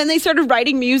Flanders? And then they started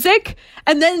writing music,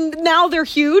 and then now they're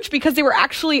huge because they were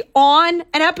actually on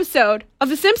an episode of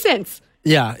The Simpsons.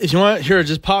 Yeah, if you want, here,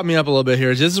 just pop me up a little bit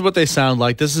here. This is what they sound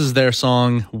like. This is their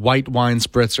song, White Wine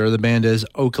Spritzer. The band is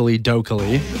Oakley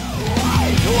Dokley.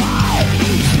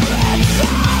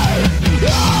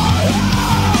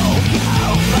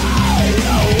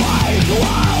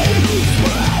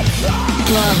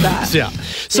 Love that. Yeah.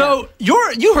 So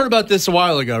you heard about this a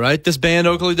while ago, right? This band,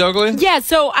 Oakley Dokley? Yeah,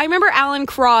 so I remember Alan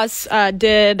Cross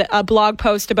did a blog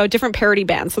post about different parody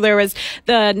bands. So there was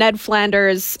the Ned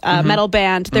Flanders metal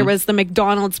band. There was the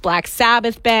McDonald's Black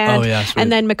Sabbath band. Oh, yeah, sweet.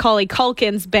 And then Macaulay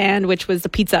Culkin's band, which was the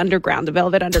Pizza Underground, the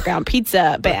Velvet Underground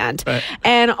Pizza band. Right.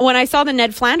 And when I saw the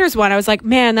Ned Flanders one, I was like,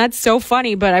 man, that's so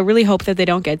funny, but I really hope that they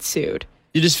don't get sued.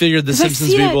 You just figured the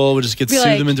Simpsons people would just get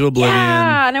sued them into oblivion.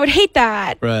 Yeah, and I would hate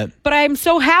that. Right. But I'm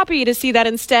so happy to see that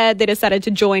instead they decided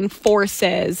to join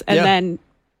forces and then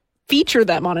feature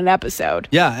them on an episode.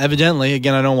 Yeah, evidently.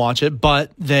 Again, I don't watch it,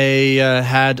 but they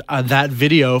had that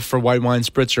video for White Wine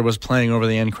Spritzer was playing over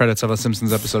the end credits of a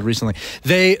Simpsons episode recently.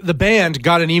 The band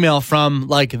got an email from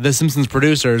like the Simpsons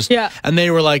producers, and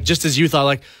they were like, just as you thought,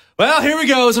 like, well, here we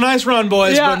go. It was a nice run,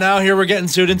 boys, but now here we're getting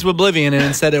sued into oblivion, and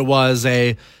instead it was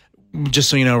just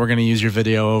so you know, we're going to use your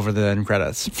video over the end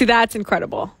credits. See, that's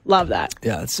incredible. Love that.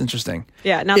 Yeah, it's interesting.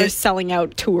 Yeah, now they're selling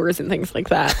out tours and things like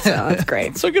that. So that's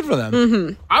great. So good for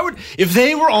them. I would, if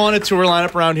they were on a tour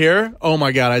lineup around here, oh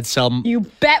my God, I'd sell. You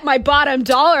bet my bottom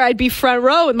dollar I'd be front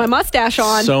row with my mustache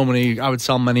on. I would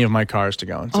sell many of my cars to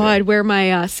go and see. Oh, I'd wear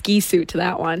my ski suit to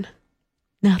that one.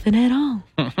 Nothing at all.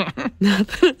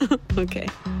 Nothing. Okay.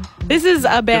 This is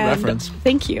a band. Good reference.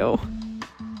 Thank you.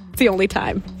 It's the only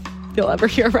time you'll ever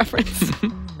hear a reference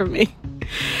from me.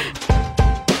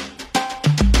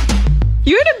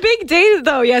 You had a big day,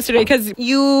 though, yesterday because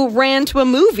you ran to a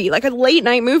movie, like a late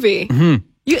night movie. Mm-hmm.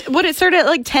 It started at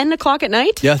like 10 o'clock at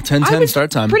night? Yeah, 10 start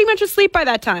time. Pretty much asleep by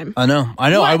that time. I know. What?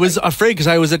 I was afraid because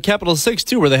I was at Capital 6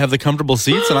 too, where they have the comfortable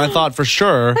seats, and I thought for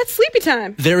sure that's sleepy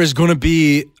time.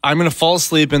 I'm going to fall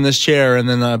asleep in this chair, and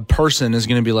then a person is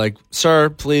going to be like, "Sir,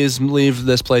 please leave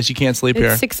this place. You can't sleep here."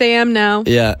 It's 6 a.m. now.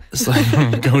 Yeah, it's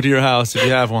like go to your house if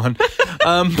you have one.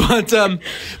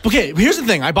 Okay. Here's the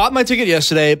thing: I bought my ticket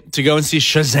yesterday to go and see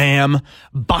Shazam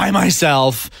by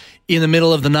myself in the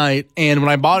middle of the night, and when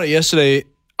I bought it yesterday,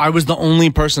 I was the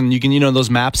only person. You can, those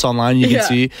maps online you can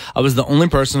see. I was the only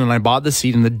person, and I bought the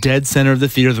seat in the dead center of the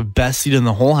theater, the best seat in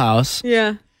the whole house.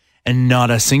 Yeah. And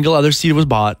not a single other seat was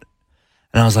bought.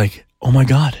 And I was like, oh my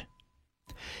God,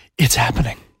 it's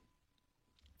happening.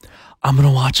 I'm going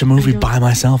to watch a movie by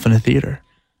myself in a theater.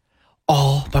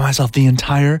 All by myself, the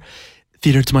entire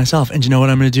theater to myself. And you know what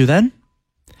I'm going to do then?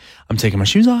 I'm taking my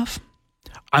shoes off.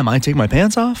 I might take my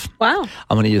pants off. Wow.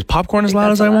 I'm going to use popcorn as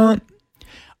loud as I want.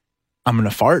 I'm going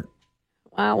to fart.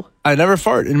 Wow. I never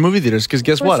fart in movie theaters because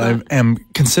guess what? I am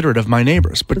considerate of my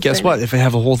neighbors. But guess what? If I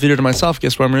have a whole theater to myself,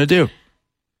 guess what I'm going to do?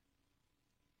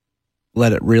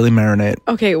 Let it really marinate.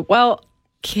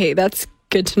 Okay, that's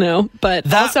good to know. But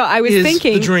that also, I was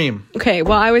thinking. The dream. Okay,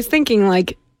 well, I was thinking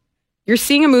like, you're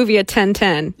seeing a movie at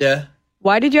 10:10. Yeah.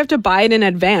 Why did you have to buy it in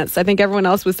advance? I think everyone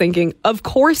else was thinking, of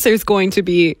course there's going to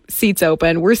be seats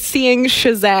open. We're seeing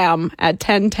Shazam at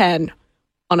 10:10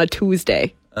 on a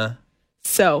Tuesday.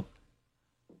 So.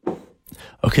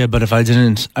 Okay, but if I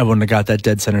didn't, I wouldn't have got that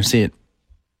dead center seat.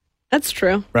 That's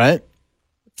true. Right?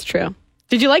 That's true.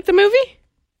 Did you like the movie?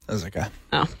 I was like,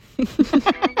 oh.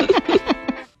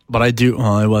 But I do,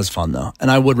 it was fun though.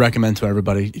 And I would recommend to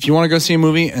everybody, if you want to go see a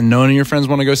movie and none of your friends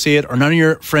want to go see it, or none of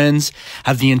your friends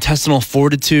have the intestinal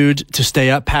fortitude to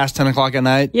stay up past 10 o'clock at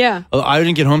night. Yeah. I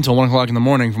didn't get home till 1 o'clock in the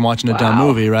morning from watching a dumb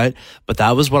movie, right? But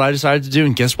that was what I decided to do.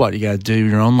 And guess what? You got to do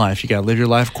your own life. You got to live your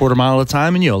life a quarter mile at a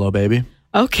time and YOLO, baby.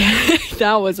 Okay.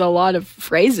 That was a lot of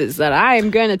phrases that I am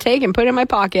going to take and put in my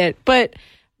pocket. But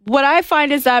what I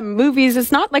find is that movies,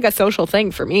 it's not like a social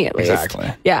thing for me, at least.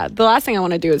 Exactly. Yeah. The last thing I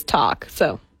want to do is talk.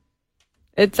 So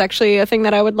it's actually a thing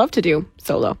that I would love to do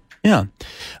solo. Yeah.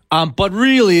 But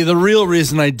really, the real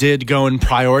reason I did go and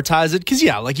prioritize it, because,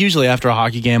 like usually after a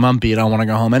hockey game, I'm beat. I want to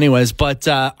go home anyways. But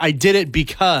I did it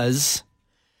because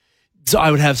So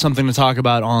I would have something to talk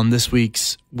about on this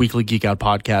week's Weekly Geek Out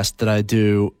podcast that I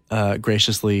do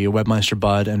graciously. Webmeister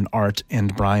Bud and Art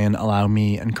and Brian allow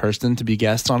me and Kirsten to be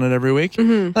guests on it every week.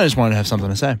 I just wanted to have something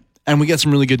to say. And we get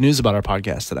some really good news about our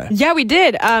podcast today. Yeah, we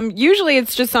did. Usually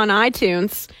it's just on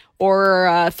iTunes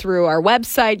or through our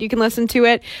website. You can listen to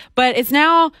it. But it's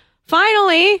now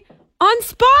finally on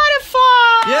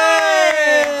Spotify!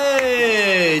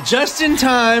 Yay! Just in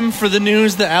time for the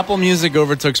news that Apple Music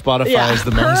overtook Spotify as the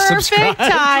most subscribed.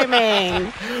 Perfect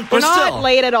timing. We're not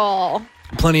late at all.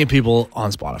 Plenty of people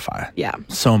on Spotify. Yeah.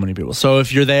 So many people. So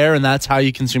if you're there and that's how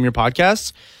you consume your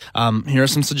podcasts, here are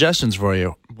some suggestions for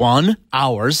you. One,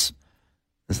 ours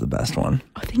is the best one.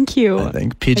 Oh, thank you. I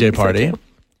think. PJ Party. So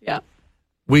yeah.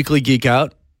 Weekly Geek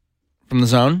Out from the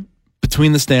Zone.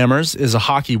 Between the Stammers is a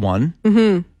hockey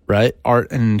one. Right?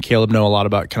 Art and Caleb know a lot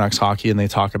about Canucks hockey and they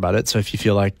talk about it. So if you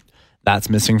feel like that's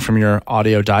missing from your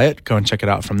audio diet, go and check it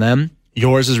out from them.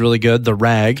 Yours is really good. The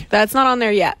Rag. That's not on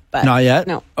there yet. But not yet?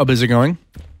 No. Oh, but is it going?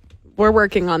 We're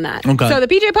working on that. Okay. So the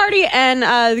PJ Party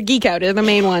and the Geek Out are the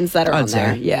main ones that are on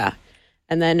there. say. Yeah.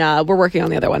 And then we're working on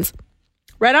the other ones.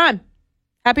 Right on.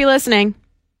 Happy listening.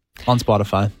 On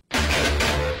Spotify.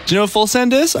 Do you know what Full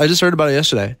Send is? I just heard about it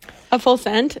yesterday. A full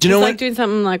send? Do you know it's what? like doing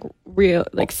something like real,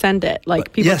 like send it.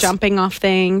 Like people Yes. jumping off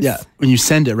things. Yeah. When you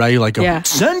send it, right? You're like, Yeah.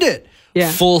 send it. Yeah.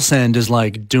 Full send is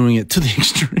like doing it to the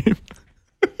extreme.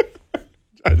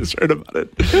 I just heard about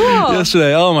it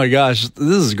yesterday. Oh my gosh.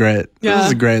 This is great. Yeah. This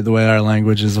is great the way our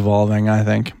language is evolving, I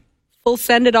think. Full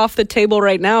send it off the table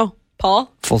right now,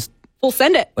 Paul. Full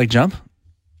send it. like jump?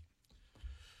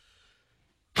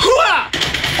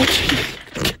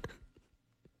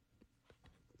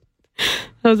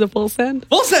 That was a full send.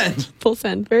 Full send. Full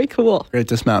send. Very cool. Great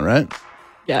dismount, right?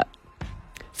 Yeah.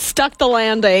 Stuck the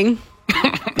landing.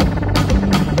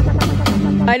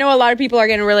 I know a lot of people are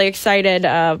getting really excited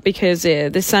because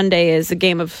this Sunday is the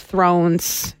Game of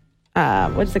Thrones.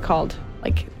 What's it called?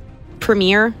 Like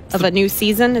premiere of a new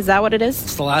season. Is that what it is?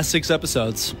 It's the last 6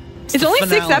 episodes. It's only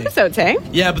 6 episodes, hey?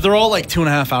 Yeah, but they're all like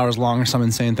 2.5 hours long or some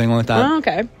insane thing like that. Oh,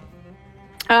 okay.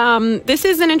 This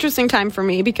is an interesting time for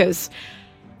me because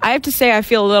I have to say I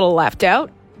feel a little left out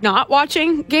not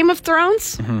watching Game of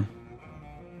Thrones.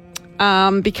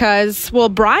 Because, well,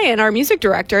 Brian, our music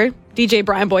director, DJ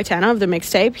Brian Boitano of the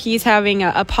Mixtape, he's having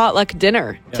a potluck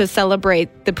dinner to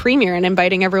celebrate the premiere and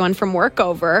inviting everyone from work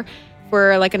over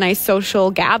for like a nice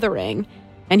social gathering.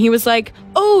 And he was like,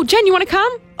 oh, Jen, you want to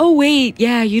come? Oh, wait,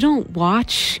 yeah, you don't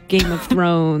watch Game of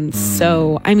Thrones.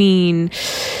 So, I mean,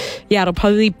 yeah, it'll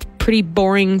probably be pretty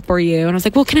boring for you. And I was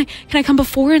like, well, can I come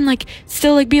before and like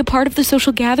still like be a part of the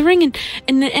social gathering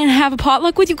and have a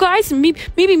potluck with you guys and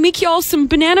maybe make you all some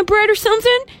banana bread or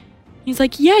something? He's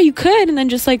like, yeah, you could. And then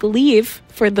just like leave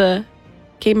for the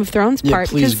Game of Thrones part.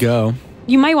 Please go.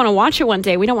 You might want to watch it one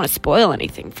day. We don't want to spoil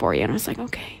anything for you. And I was like,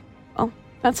 okay, well,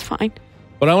 that's fine.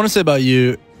 What I want to say about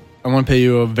you, I want to pay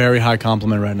you a very high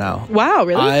compliment right now. Wow,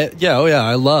 really?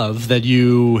 I love that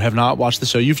you have not watched the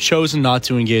show. You've chosen not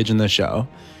to engage in the show.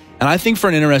 And I think for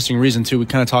an interesting reason, too. We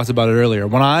kind of talked about it earlier.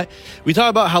 We talk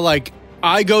about how, like,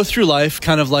 I go through life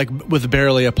kind of like with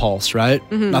barely a pulse, right?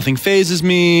 Nothing phases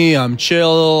me. I'm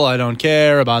chill. I don't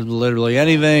care about literally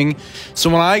anything. So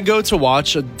when I go to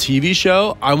watch a TV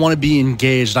show, I want to be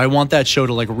engaged. I want that show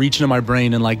to like reach into my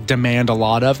brain and like demand a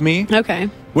lot of me.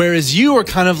 Okay. Whereas you are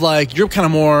kind of like, you're kind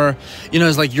of more,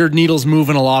 it's like your needle's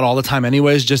moving a lot all the time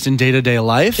anyways, just in day-to-day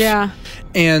life. Yeah.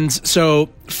 And so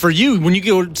for you, when you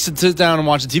go sit down and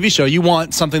watch a TV show, you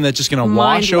want something that's just going to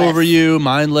wash over you,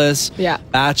 mindless. Yeah.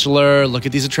 Bachelor, look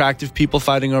at these attractive people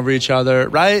fighting over each other,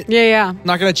 right? Yeah.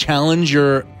 Not going to challenge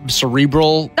your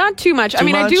cerebral. Not too much. I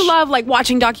mean, I do love like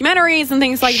watching documentaries and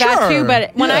things like that too,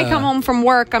 but when I come home from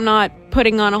work, I'm not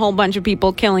putting on a whole bunch of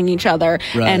people killing each other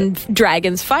and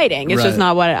dragons fighting. It's just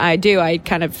not what I do. I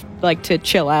kind of like to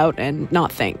chill out and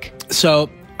not think. So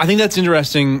I think that's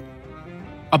interesting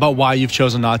about why you've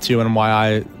chosen not to and why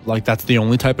I like that's the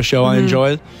only type of show I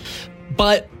enjoy.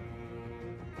 But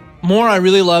more, I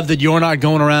really love that you're not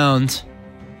going around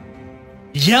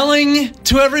yelling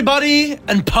to everybody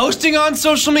and posting on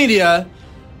social media,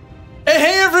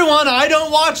 hey everyone, I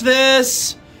don't watch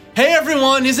this. Hey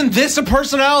everyone, isn't this a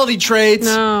personality trait?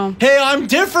 No. Hey, I'm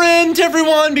different,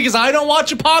 everyone, because I don't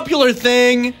watch a popular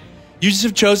thing. You just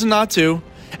have chosen not to.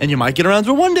 And you might get around to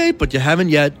it one day, but you haven't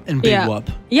yet, and big whoop.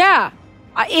 Yeah.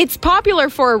 It's popular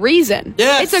for a reason.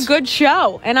 Yes. It's a good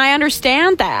show, and I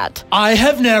understand that. I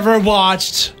have never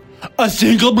watched a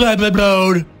single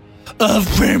episode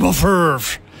of Rainbow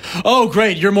Furf. Oh,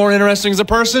 great. You're more interesting as a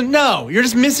person? No, you're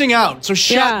just missing out. So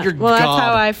shut your Well, gob. that's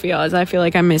how I feel, is I feel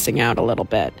like I'm missing out a little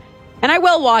bit. And I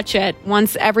will watch it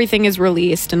once everything is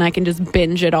released and I can just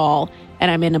binge it all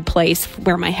and I'm in a place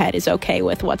where my head is okay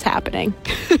with what's happening.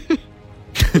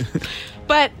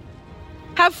 But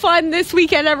have fun this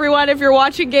weekend, everyone, if you're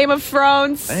watching Game of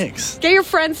Thrones. Thanks. Get your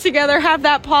friends together, have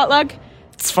that potluck.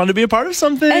 It's fun to be a part of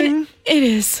something. And it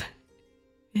is.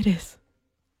 It is.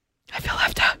 I feel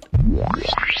left out.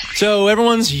 So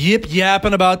everyone's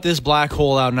yip-yapping about this black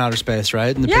hole out in outer space,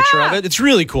 right? And the picture of it. It's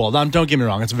really cool. Don't get me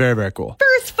wrong. It's very, very cool.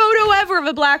 First photo ever of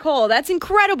a black hole. That's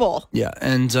incredible. Yeah,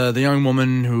 and the young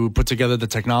woman who put together the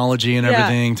technology and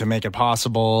everything to make it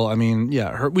possible. I mean,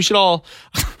 yeah, we should all...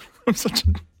 I'm such a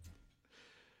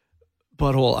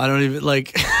butthole. I don't even,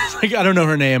 like I don't know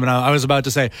her name, and I was about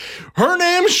to say, her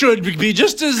name should be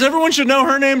just as... Everyone should know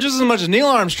her name just as much as Neil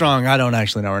Armstrong. I don't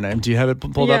actually know her name. Do you have it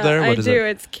pulled up there? What is it?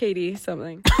 It's Katie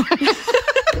something.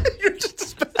 You're just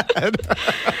as bad.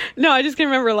 No, I just can't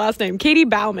remember her last name. Katie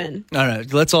Bauman. All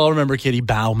right, let's all remember Katie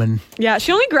Bauman. Yeah,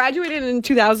 she only graduated in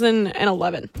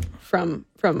 2011 from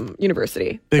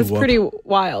university. That's pretty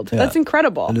wild. Yeah. That's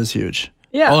incredible. It is huge.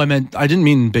 Yeah. Oh, I didn't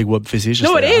mean big whoop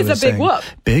facetiously. No, it is a big whoop.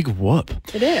 Big whoop.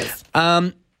 It is.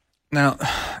 Now,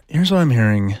 here's what I'm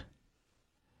hearing.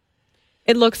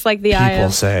 It looks like the eye of...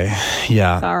 People say,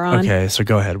 yeah. Sauron. Okay, so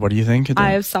go ahead. What do you think?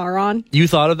 Eye of Sauron. You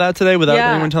thought of that today without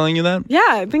anyone telling you that? Yeah,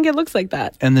 I think it looks like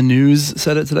that. And the news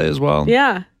said it today as well?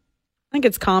 Yeah. I think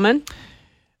it's common.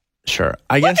 Sure.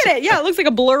 Look at it. Yeah, it looks like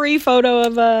a blurry photo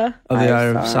of the Eye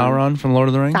of Sauron from Lord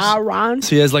of the Rings? Sauron.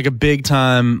 So he has like a big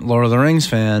time Lord of the Rings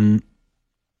fan...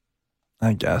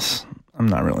 I guess. I'm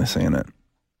not really seeing it.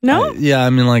 No?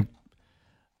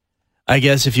 I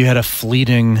guess if you had a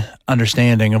fleeting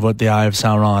understanding of what the Eye of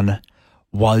Sauron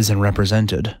was and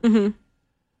represented, you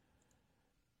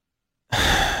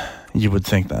would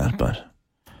think that, but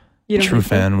a true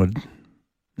fan would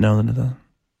know that it does.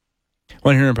 Want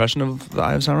to hear an impression of the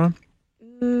Eye of Sauron?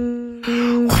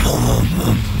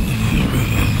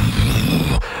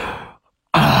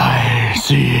 I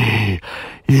see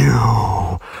you.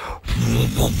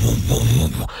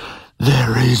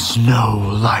 There is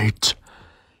no light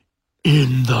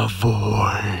in the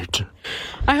void.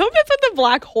 I hope that's what the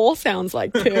black hole sounds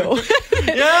like, too.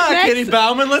 Yeah, Katie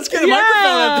Bauman, let's get a microphone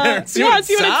out there and see what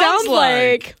it sounds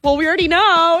like. Well, we already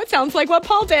know. It sounds like what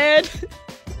Paul did.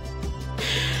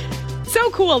 So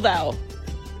cool, though.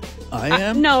 I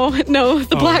am? No,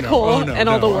 the black hole and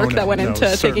all the work that went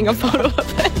into taking a photo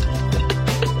of it.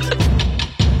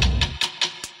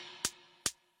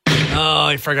 Oh,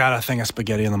 I forgot a thing of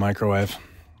spaghetti in the microwave.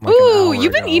 Ooh,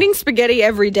 you've been eating spaghetti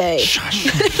every day. Shut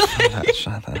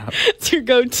that up. It's your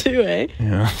go-to, eh?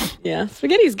 Yeah. Yeah,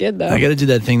 spaghetti's good, though. I got to do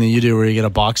that thing that you do where you get a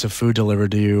box of food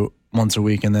delivered to you once a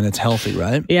week and then it's healthy,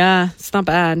 right? Yeah, it's not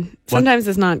bad. Sometimes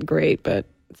it's not great, but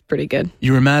it's pretty good.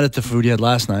 You were mad at the food you had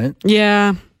last night.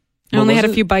 Yeah. I only had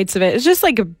a few bites of it. It's just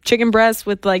like a chicken breast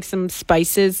with like some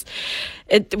spices.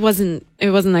 It wasn't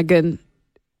that good.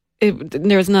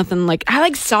 There was nothing like... I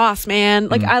like sauce, man.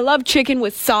 Like, I love chicken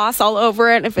with sauce all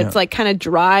over it. If it's like kind of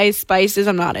dry spices,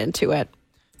 I'm not into it.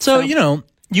 So,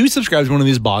 you subscribe to one of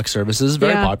these box services.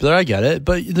 Very popular. I get it.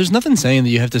 But there's nothing saying that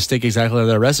you have to stick exactly to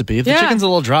their recipe. If the chicken's a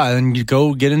little dry, then you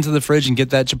go get into the fridge and get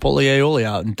that chipotle aioli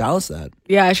out and douse that.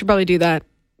 Yeah, I should probably do that.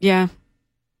 Yeah.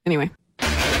 Anyway.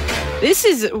 This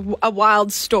is a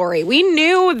wild story. We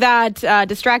knew that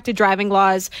distracted driving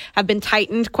laws have been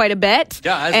tightened quite a bit.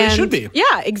 Yeah, as they should be.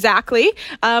 Yeah, exactly.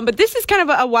 But this is kind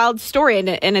of a wild story,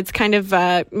 and it's kind of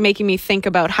making me think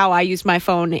about how I use my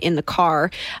phone in the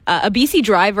car. A BC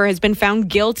driver has been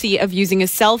found guilty of using a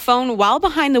cell phone while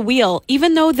behind the wheel,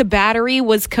 even though the battery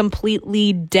was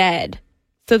completely dead.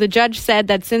 So the judge said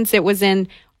that since it was in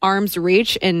arm's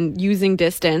reach and using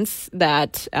distance,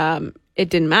 that it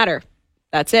didn't matter.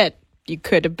 That's it. You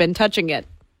could have been touching it.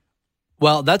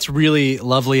 Well, that's really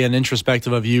lovely and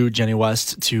introspective of you, Jenny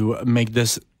West, to make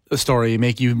this story,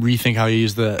 make you rethink how you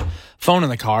use the phone in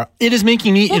the car. It is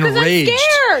making me enraged. I'm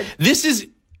scared. This is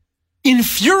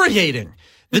infuriating.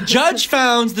 The judge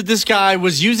found that this guy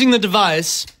was using the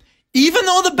device, even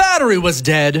though the battery was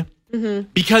dead,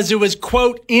 because it was,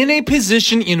 quote, in a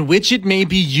position in which it may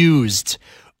be used,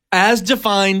 as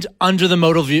defined under the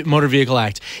Motor Vehicle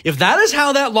Act. If that is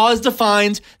how that law is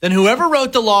defined, then whoever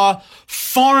wrote the law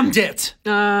farmed it.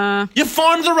 You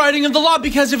farmed the writing of the law,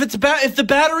 because if the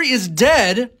battery is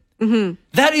dead,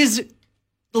 that is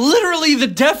literally the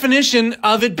definition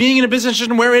of it being in a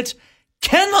position where it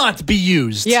cannot be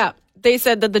used. Yeah. They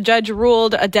said that the judge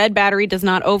ruled a dead battery does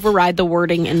not override the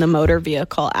wording in the Motor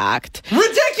Vehicle Act.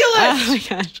 Ridiculous! Oh my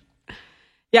gosh.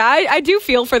 Yeah, I do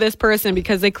feel for this person,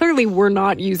 because they clearly were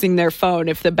not using their phone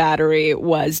if the battery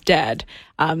was dead.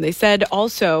 They said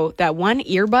also that one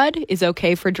earbud is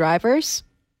okay for drivers.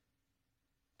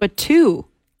 but 2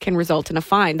 can result in a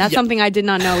fine. That's something I did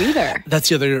not know either. That's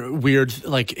the other weird,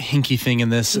 like, hinky thing in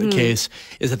this case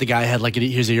is that the guy had, like,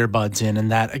 his earbuds in,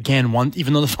 and that, again,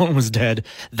 even though the phone was dead,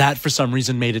 that for some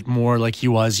reason made it more like he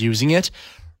was using it.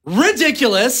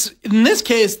 Ridiculous. In this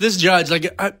case, this judge,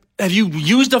 like, have you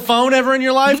used a phone ever in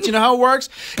your life? Do you know how it works?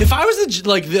 If I was,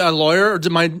 a lawyer, or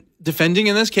my defending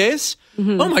in this case,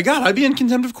 oh my God, I'd be in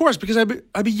contempt of court because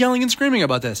I'd be yelling and screaming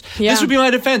about this. Yeah. This would be my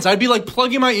defense. I'd be like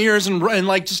plugging my ears and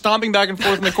like just stomping back and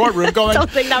forth in the courtroom going, don't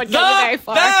think that would get you very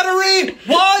far. The battery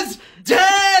was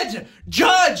dead!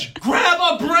 Judge, grab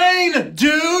a brain,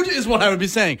 dude, is what I would be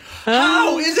saying.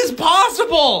 How is this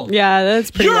possible? Yeah, that's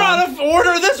pretty You're out of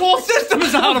order. This whole system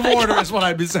is out of order, is what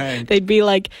I'd be saying. They'd be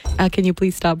like, can you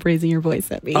please stop raising your voice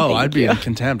at me? Oh, I'd be in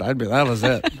contempt. That was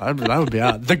it. That would be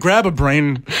out. The grab a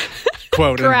brain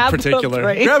quote in particular.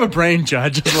 Grab a brain,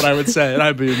 judge, is what I would say. And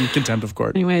I'd be in contempt of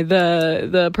court. Anyway,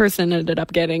 the person ended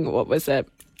up getting, what was it,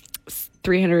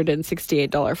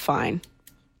 $368 fine.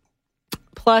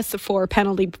 Plus 4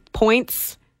 penalty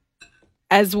points,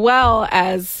 as well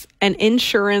as an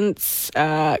insurance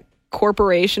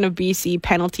corporation of BC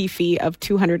penalty fee of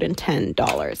 $210.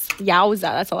 Yowza,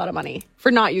 that's a lot of money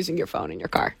for not using your phone in your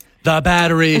car. The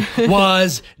battery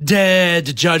was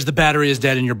dead. Judge, the battery is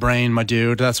dead in your brain, my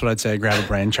dude. That's what I'd say. Grab a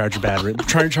brain, charge your battery.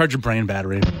 Charge your brain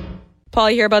battery.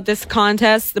 Paul, you hear about this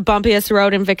contest, the bumpiest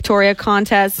road in Victoria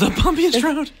contest? The bumpiest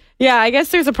road? Yeah, I guess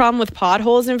there's a problem with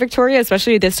potholes in Victoria,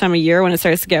 especially this time of year when it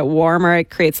starts to get warmer. It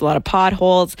creates a lot of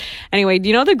potholes. Anyway, do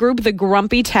you know the group, the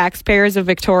Grumpy Taxpayers of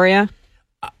Victoria?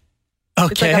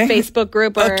 Okay. It's like a Facebook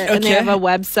group, and they have a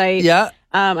website. Yeah.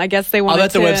 I guess they wanted I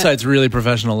bet the website's really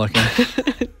professional looking.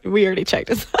 We already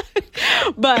checked it.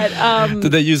 But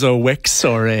did they use a Wix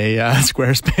or a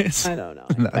Squarespace? I don't know.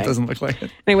 No, it doesn't look like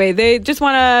it. Anyway, they just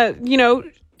want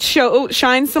to,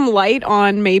 shine some light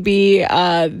on maybe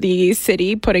the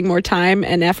city putting more time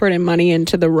and effort and money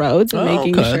into the roads and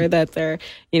making sure that they're,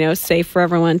 safe for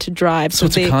everyone to drive. So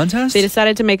it's a contest? They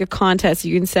decided to make a contest.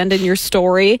 You can send in your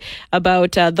story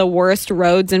about the worst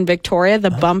roads in Victoria, the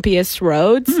bumpiest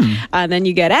roads. And then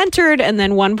you get entered, and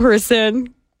then one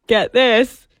person, get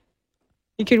this,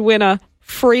 you could win a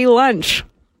free lunch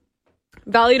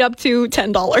valued up to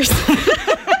 $10.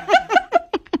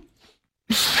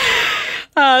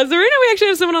 So right now we actually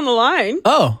have someone on the line.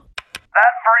 Oh.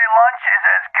 That free lunch is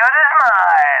as good as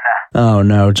mine. Oh,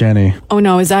 no, Jenny. Oh,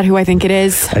 no. Is that who I think it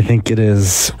is? I think it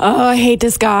is. Oh, I hate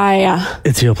this guy.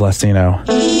 It's Gil Plastino.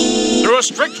 Through a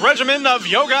strict regimen of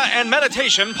yoga and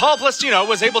meditation, Paul Plastino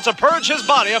was able to purge his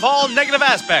body of all negative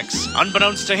aspects.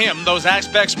 Unbeknownst to him, those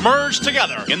aspects merged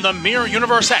together in the Mirror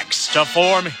Universe X to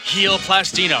form Gil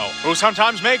Plastino, who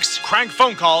sometimes makes crank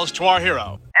phone calls to our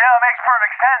hero. It makes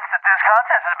perfect sense that this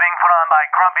contest is being put on by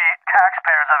grumpy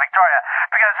taxpayers of Victoria,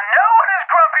 because no one is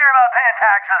grumpier about paying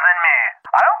taxes than me.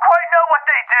 I don't quite know what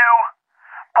they do,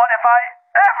 but if I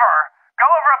ever go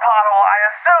over a pothole, I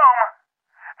assume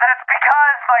that it's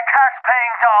because my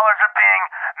tax-paying dollars are being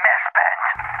misspent.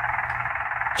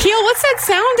 Gil, what's that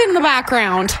sound in the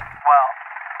background? Well,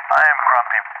 I am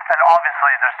grumpy, and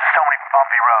obviously there's just so many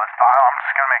bumpy roads, but I'm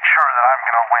just going to make sure that I'm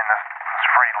going to win this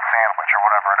free sandwich or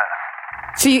whatever it is.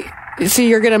 So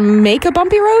you're going to make a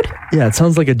bumpy road? Yeah, it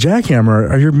sounds like a jackhammer.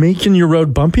 Are you making your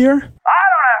road bumpier? I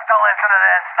don't have to listen to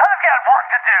this. I've got work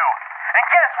to do. And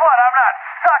guess what? I'm not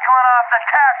suckling off the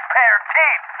taxpayer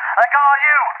teeth like all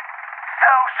you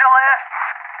socialists.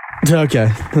 Okay,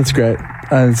 that's great.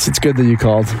 It's good that you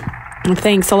called.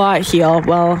 Thanks a lot, Gil.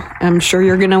 Well, I'm sure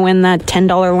you're going to win that $10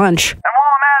 lunch. And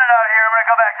while I'm at it out here, I'm going to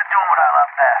go back to doing what I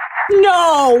love best.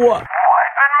 No!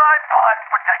 Wiping my butt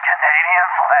with the Canadian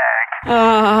flag.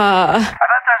 I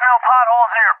bet there's no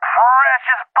potholes in your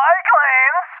precious bike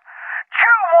lanes.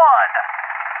 Chew one.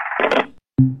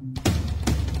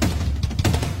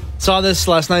 Saw this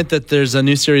last night that there's a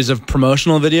new series of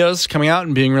promotional videos coming out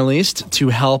and being released to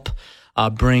help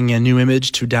bring a new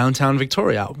image to downtown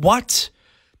Victoria. What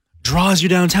draws you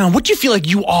downtown? What do you feel like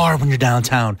you are when you're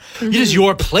downtown? It is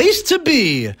your place to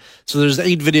be. So there's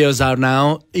 8 videos out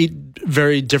now, 8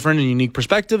 very different and unique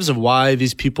perspectives of why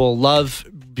these people love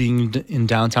being in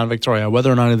downtown Victoria,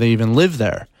 whether or not they even live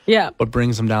there. Yeah. What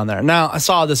brings them down there. Now, I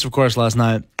saw this, of course, last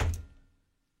night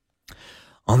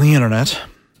on the internet.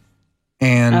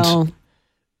 And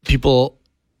people,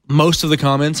 most of the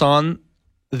comments on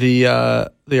the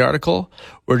article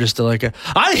were just like,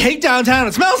 I hate downtown.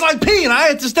 It smells like pee, and I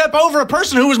had to step over a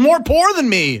person who was more poor than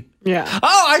me. Yeah.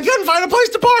 Oh, I couldn't find a place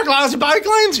to park. Lousy bike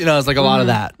lanes. It's like a lot of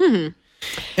that. And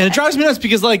it drives me nuts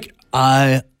because,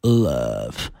 I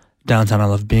love downtown. I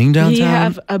love being downtown. We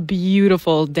have a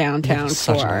beautiful downtown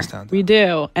such a core. nice downtown. We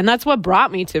do. And that's what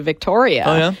brought me to Victoria.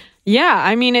 Oh, yeah? Yeah.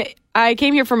 I mean, I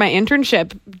came here for my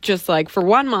internship just like for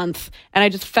 1 month, and I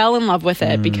just fell in love with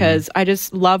it because I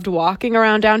just loved walking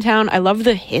around downtown. I love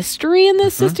the history in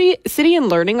this city and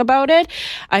learning about it.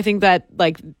 I think that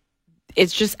like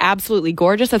it's just absolutely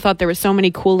gorgeous. I thought there were so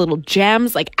many cool little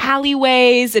gems, like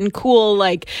alleyways and cool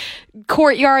like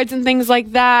courtyards and things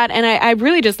like that. And I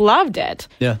really just loved it.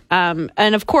 Yeah.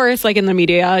 And of course, like in the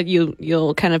media,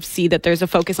 you'll kind of see that there's a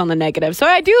focus on the negative. So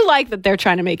I do like that they're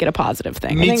trying to make it a positive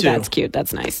thing. I think that's cute.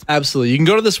 That's nice. Absolutely. You can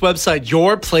go to this website,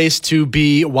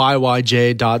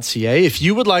 yourplacetobyyyj.ca. If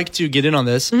you would like to get in on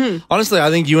this, honestly, I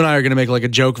think you and I are going to make like a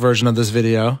joke version of this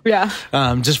video. Yeah.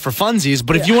 Just for funsies.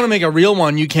 But if you want to make a real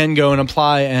one, you can go and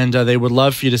apply, and they would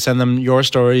love for you to send them your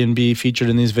story and be featured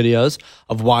in these videos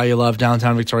of why you love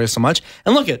downtown Victoria so much.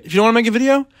 And look, if you don't want to make a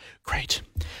video, great.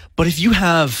 But if you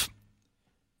have,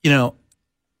 a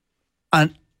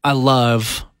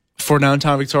love for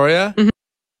downtown Victoria,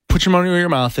 put your money where your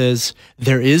mouth is.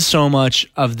 There is so much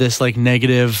of this like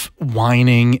negative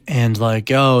whining and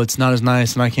like, oh, it's not as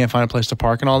nice and I can't find a place to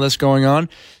park and all this going on.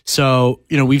 So,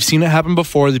 we've seen it happen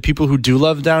before. The people who do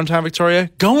love downtown Victoria,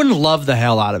 go and love the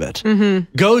hell out of it.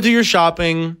 Go do your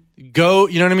shopping. Go,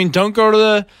 you know what I mean? Don't go to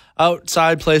the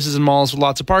outside places and malls with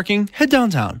lots of parking. Head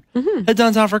downtown. Head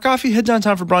downtown for coffee. Head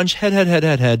downtown for brunch.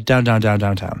 Head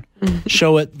downtown.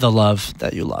 Show it the love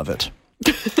that you love it.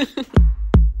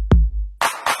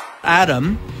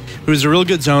 Adam, who's a real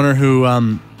good zoner who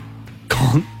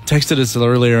texted us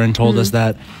earlier and told us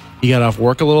that he got off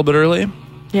work a little bit early.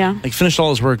 Yeah. Like finished all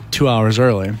his work 2 hours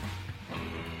early.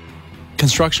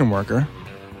 Construction worker.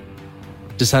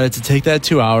 Decided to take that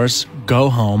 2 hours,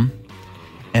 go home,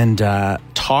 and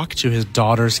talk to his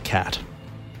daughter's cat.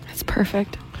 That's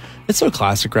perfect. It's so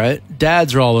classic, right?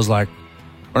 Dads are always like,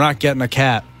 we're not getting a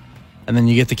cat. And then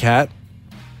you get the cat,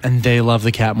 and they love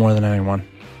the cat more than anyone.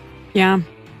 Yeah.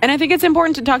 And I think it's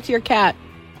important to talk to your cat.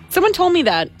 Someone told me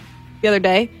that the other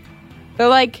day. They're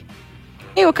like,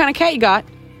 hey, what kind of cat you got?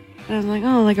 And I was like,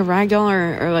 oh, like a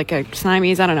ragdoll or like a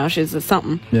Siamese. I don't know. She's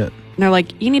something. Yeah. And they're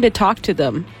like, you need to talk to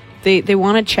them. They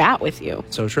want to chat with you.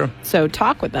 So true. So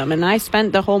talk with them. And I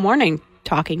spent the whole morning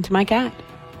talking to my cat.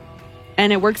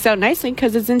 And it works out nicely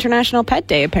because it's International Pet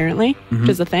Day, apparently, which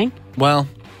is a thing. Well,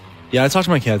 yeah, I talk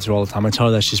to my cat too all the time. I tell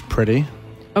her that she's pretty.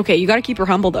 Okay, you got to keep her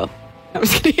humble, though. I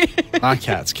was kidding. Not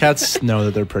cats. Cats know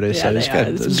that they're pretty, Yeah, so you just got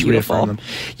to it's reaffirm them.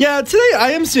 Yeah, today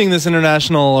I am seeing this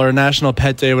International or National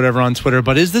Pet Day, whatever, on Twitter.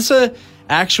 But is this a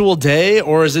actual day,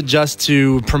 or is it just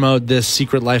to promote this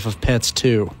Secret Life of Pets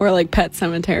 2? Or like Pet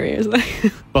Cemetery or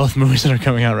something. Both movies that are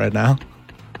coming out right now.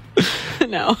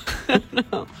 No.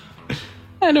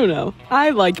 I don't know. I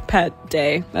like Pet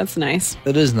Day. That's nice.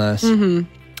 It is nice.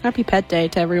 Happy Pet Day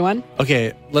to everyone.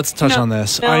 Okay, let's touch on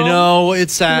this. No. I know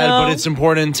it's sad, but it's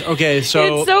important. Okay,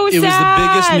 so, It's so it was the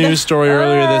sad. biggest news story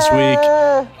earlier this week.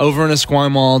 Over in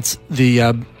Esquimalt,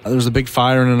 there was a big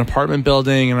fire in an apartment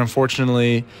building, and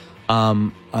unfortunately,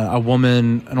 an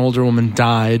older woman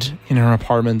died in her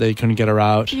apartment. They couldn't get her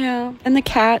out. Yeah. And the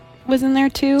cat was in there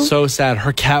too. So sad.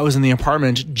 Her cat was in the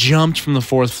apartment, jumped from the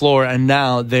 4th floor, and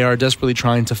now they are desperately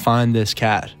trying to find this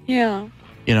cat. Yeah.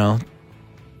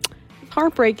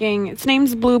 Heartbreaking. Its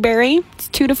name's Blueberry. It's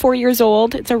 2 to 4 years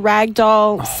old. It's a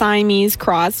ragdoll Siamese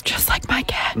cross, just like my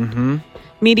cat.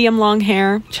 Medium long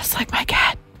hair, just like my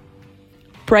cat.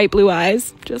 Bright blue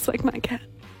eyes, just like my cat.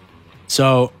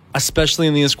 So, especially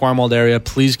in the Esquimalt area,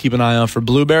 please keep an eye out for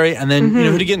Blueberry. And then,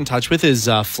 who to get in touch with is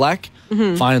Fleck.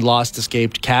 Find lost,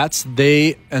 escaped cats.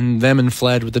 They and them and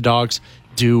Fled with the dogs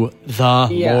do the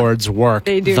Lord's work.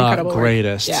 They do the incredible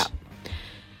greatest. work. Yeah.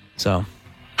 So,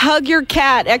 hug your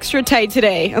cat extra tight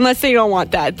today. Unless they don't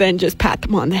want that, then just pat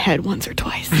them on the head once or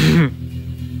twice.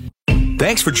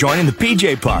 Thanks for joining the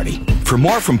PJ Party. For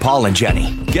more from Paul and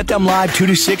Jenny, get them live 2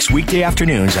 to 6 weekday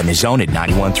afternoons on The Zone at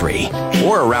 91.3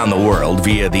 or around the world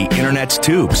via the internet's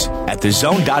tubes at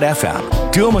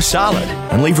thezone.fm. Do them a solid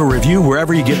and leave a review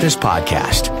wherever you get this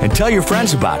podcast and tell your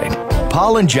friends about it.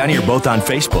 Paul and Jenny are both on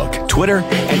Facebook, Twitter,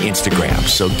 and Instagram,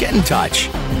 so get in touch.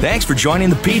 Thanks for joining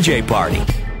the PJ Party.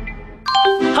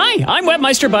 Hi, I'm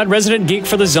Webmeister Bud, resident geek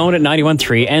for The Zone at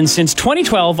 91.3, and since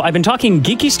 2012, I've been talking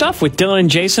geeky stuff with Dylan and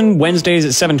Jason, Wednesdays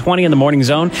at 7:20 in the Morning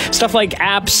Zone. Stuff like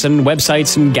apps and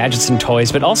websites and gadgets and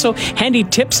toys, but also handy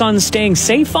tips on staying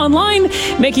safe online,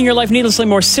 making your life needlessly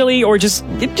more silly, or just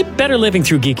better living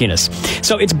through geekiness.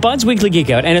 So it's Bud's Weekly Geek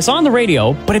Out, and it's on the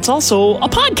radio, but it's also a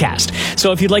podcast.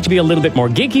 So if you'd like to be a little bit more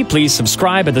geeky, please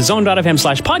subscribe at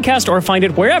thezone.fm/podcast or find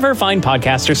it wherever fine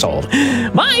podcasts are sold.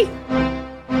 Bye!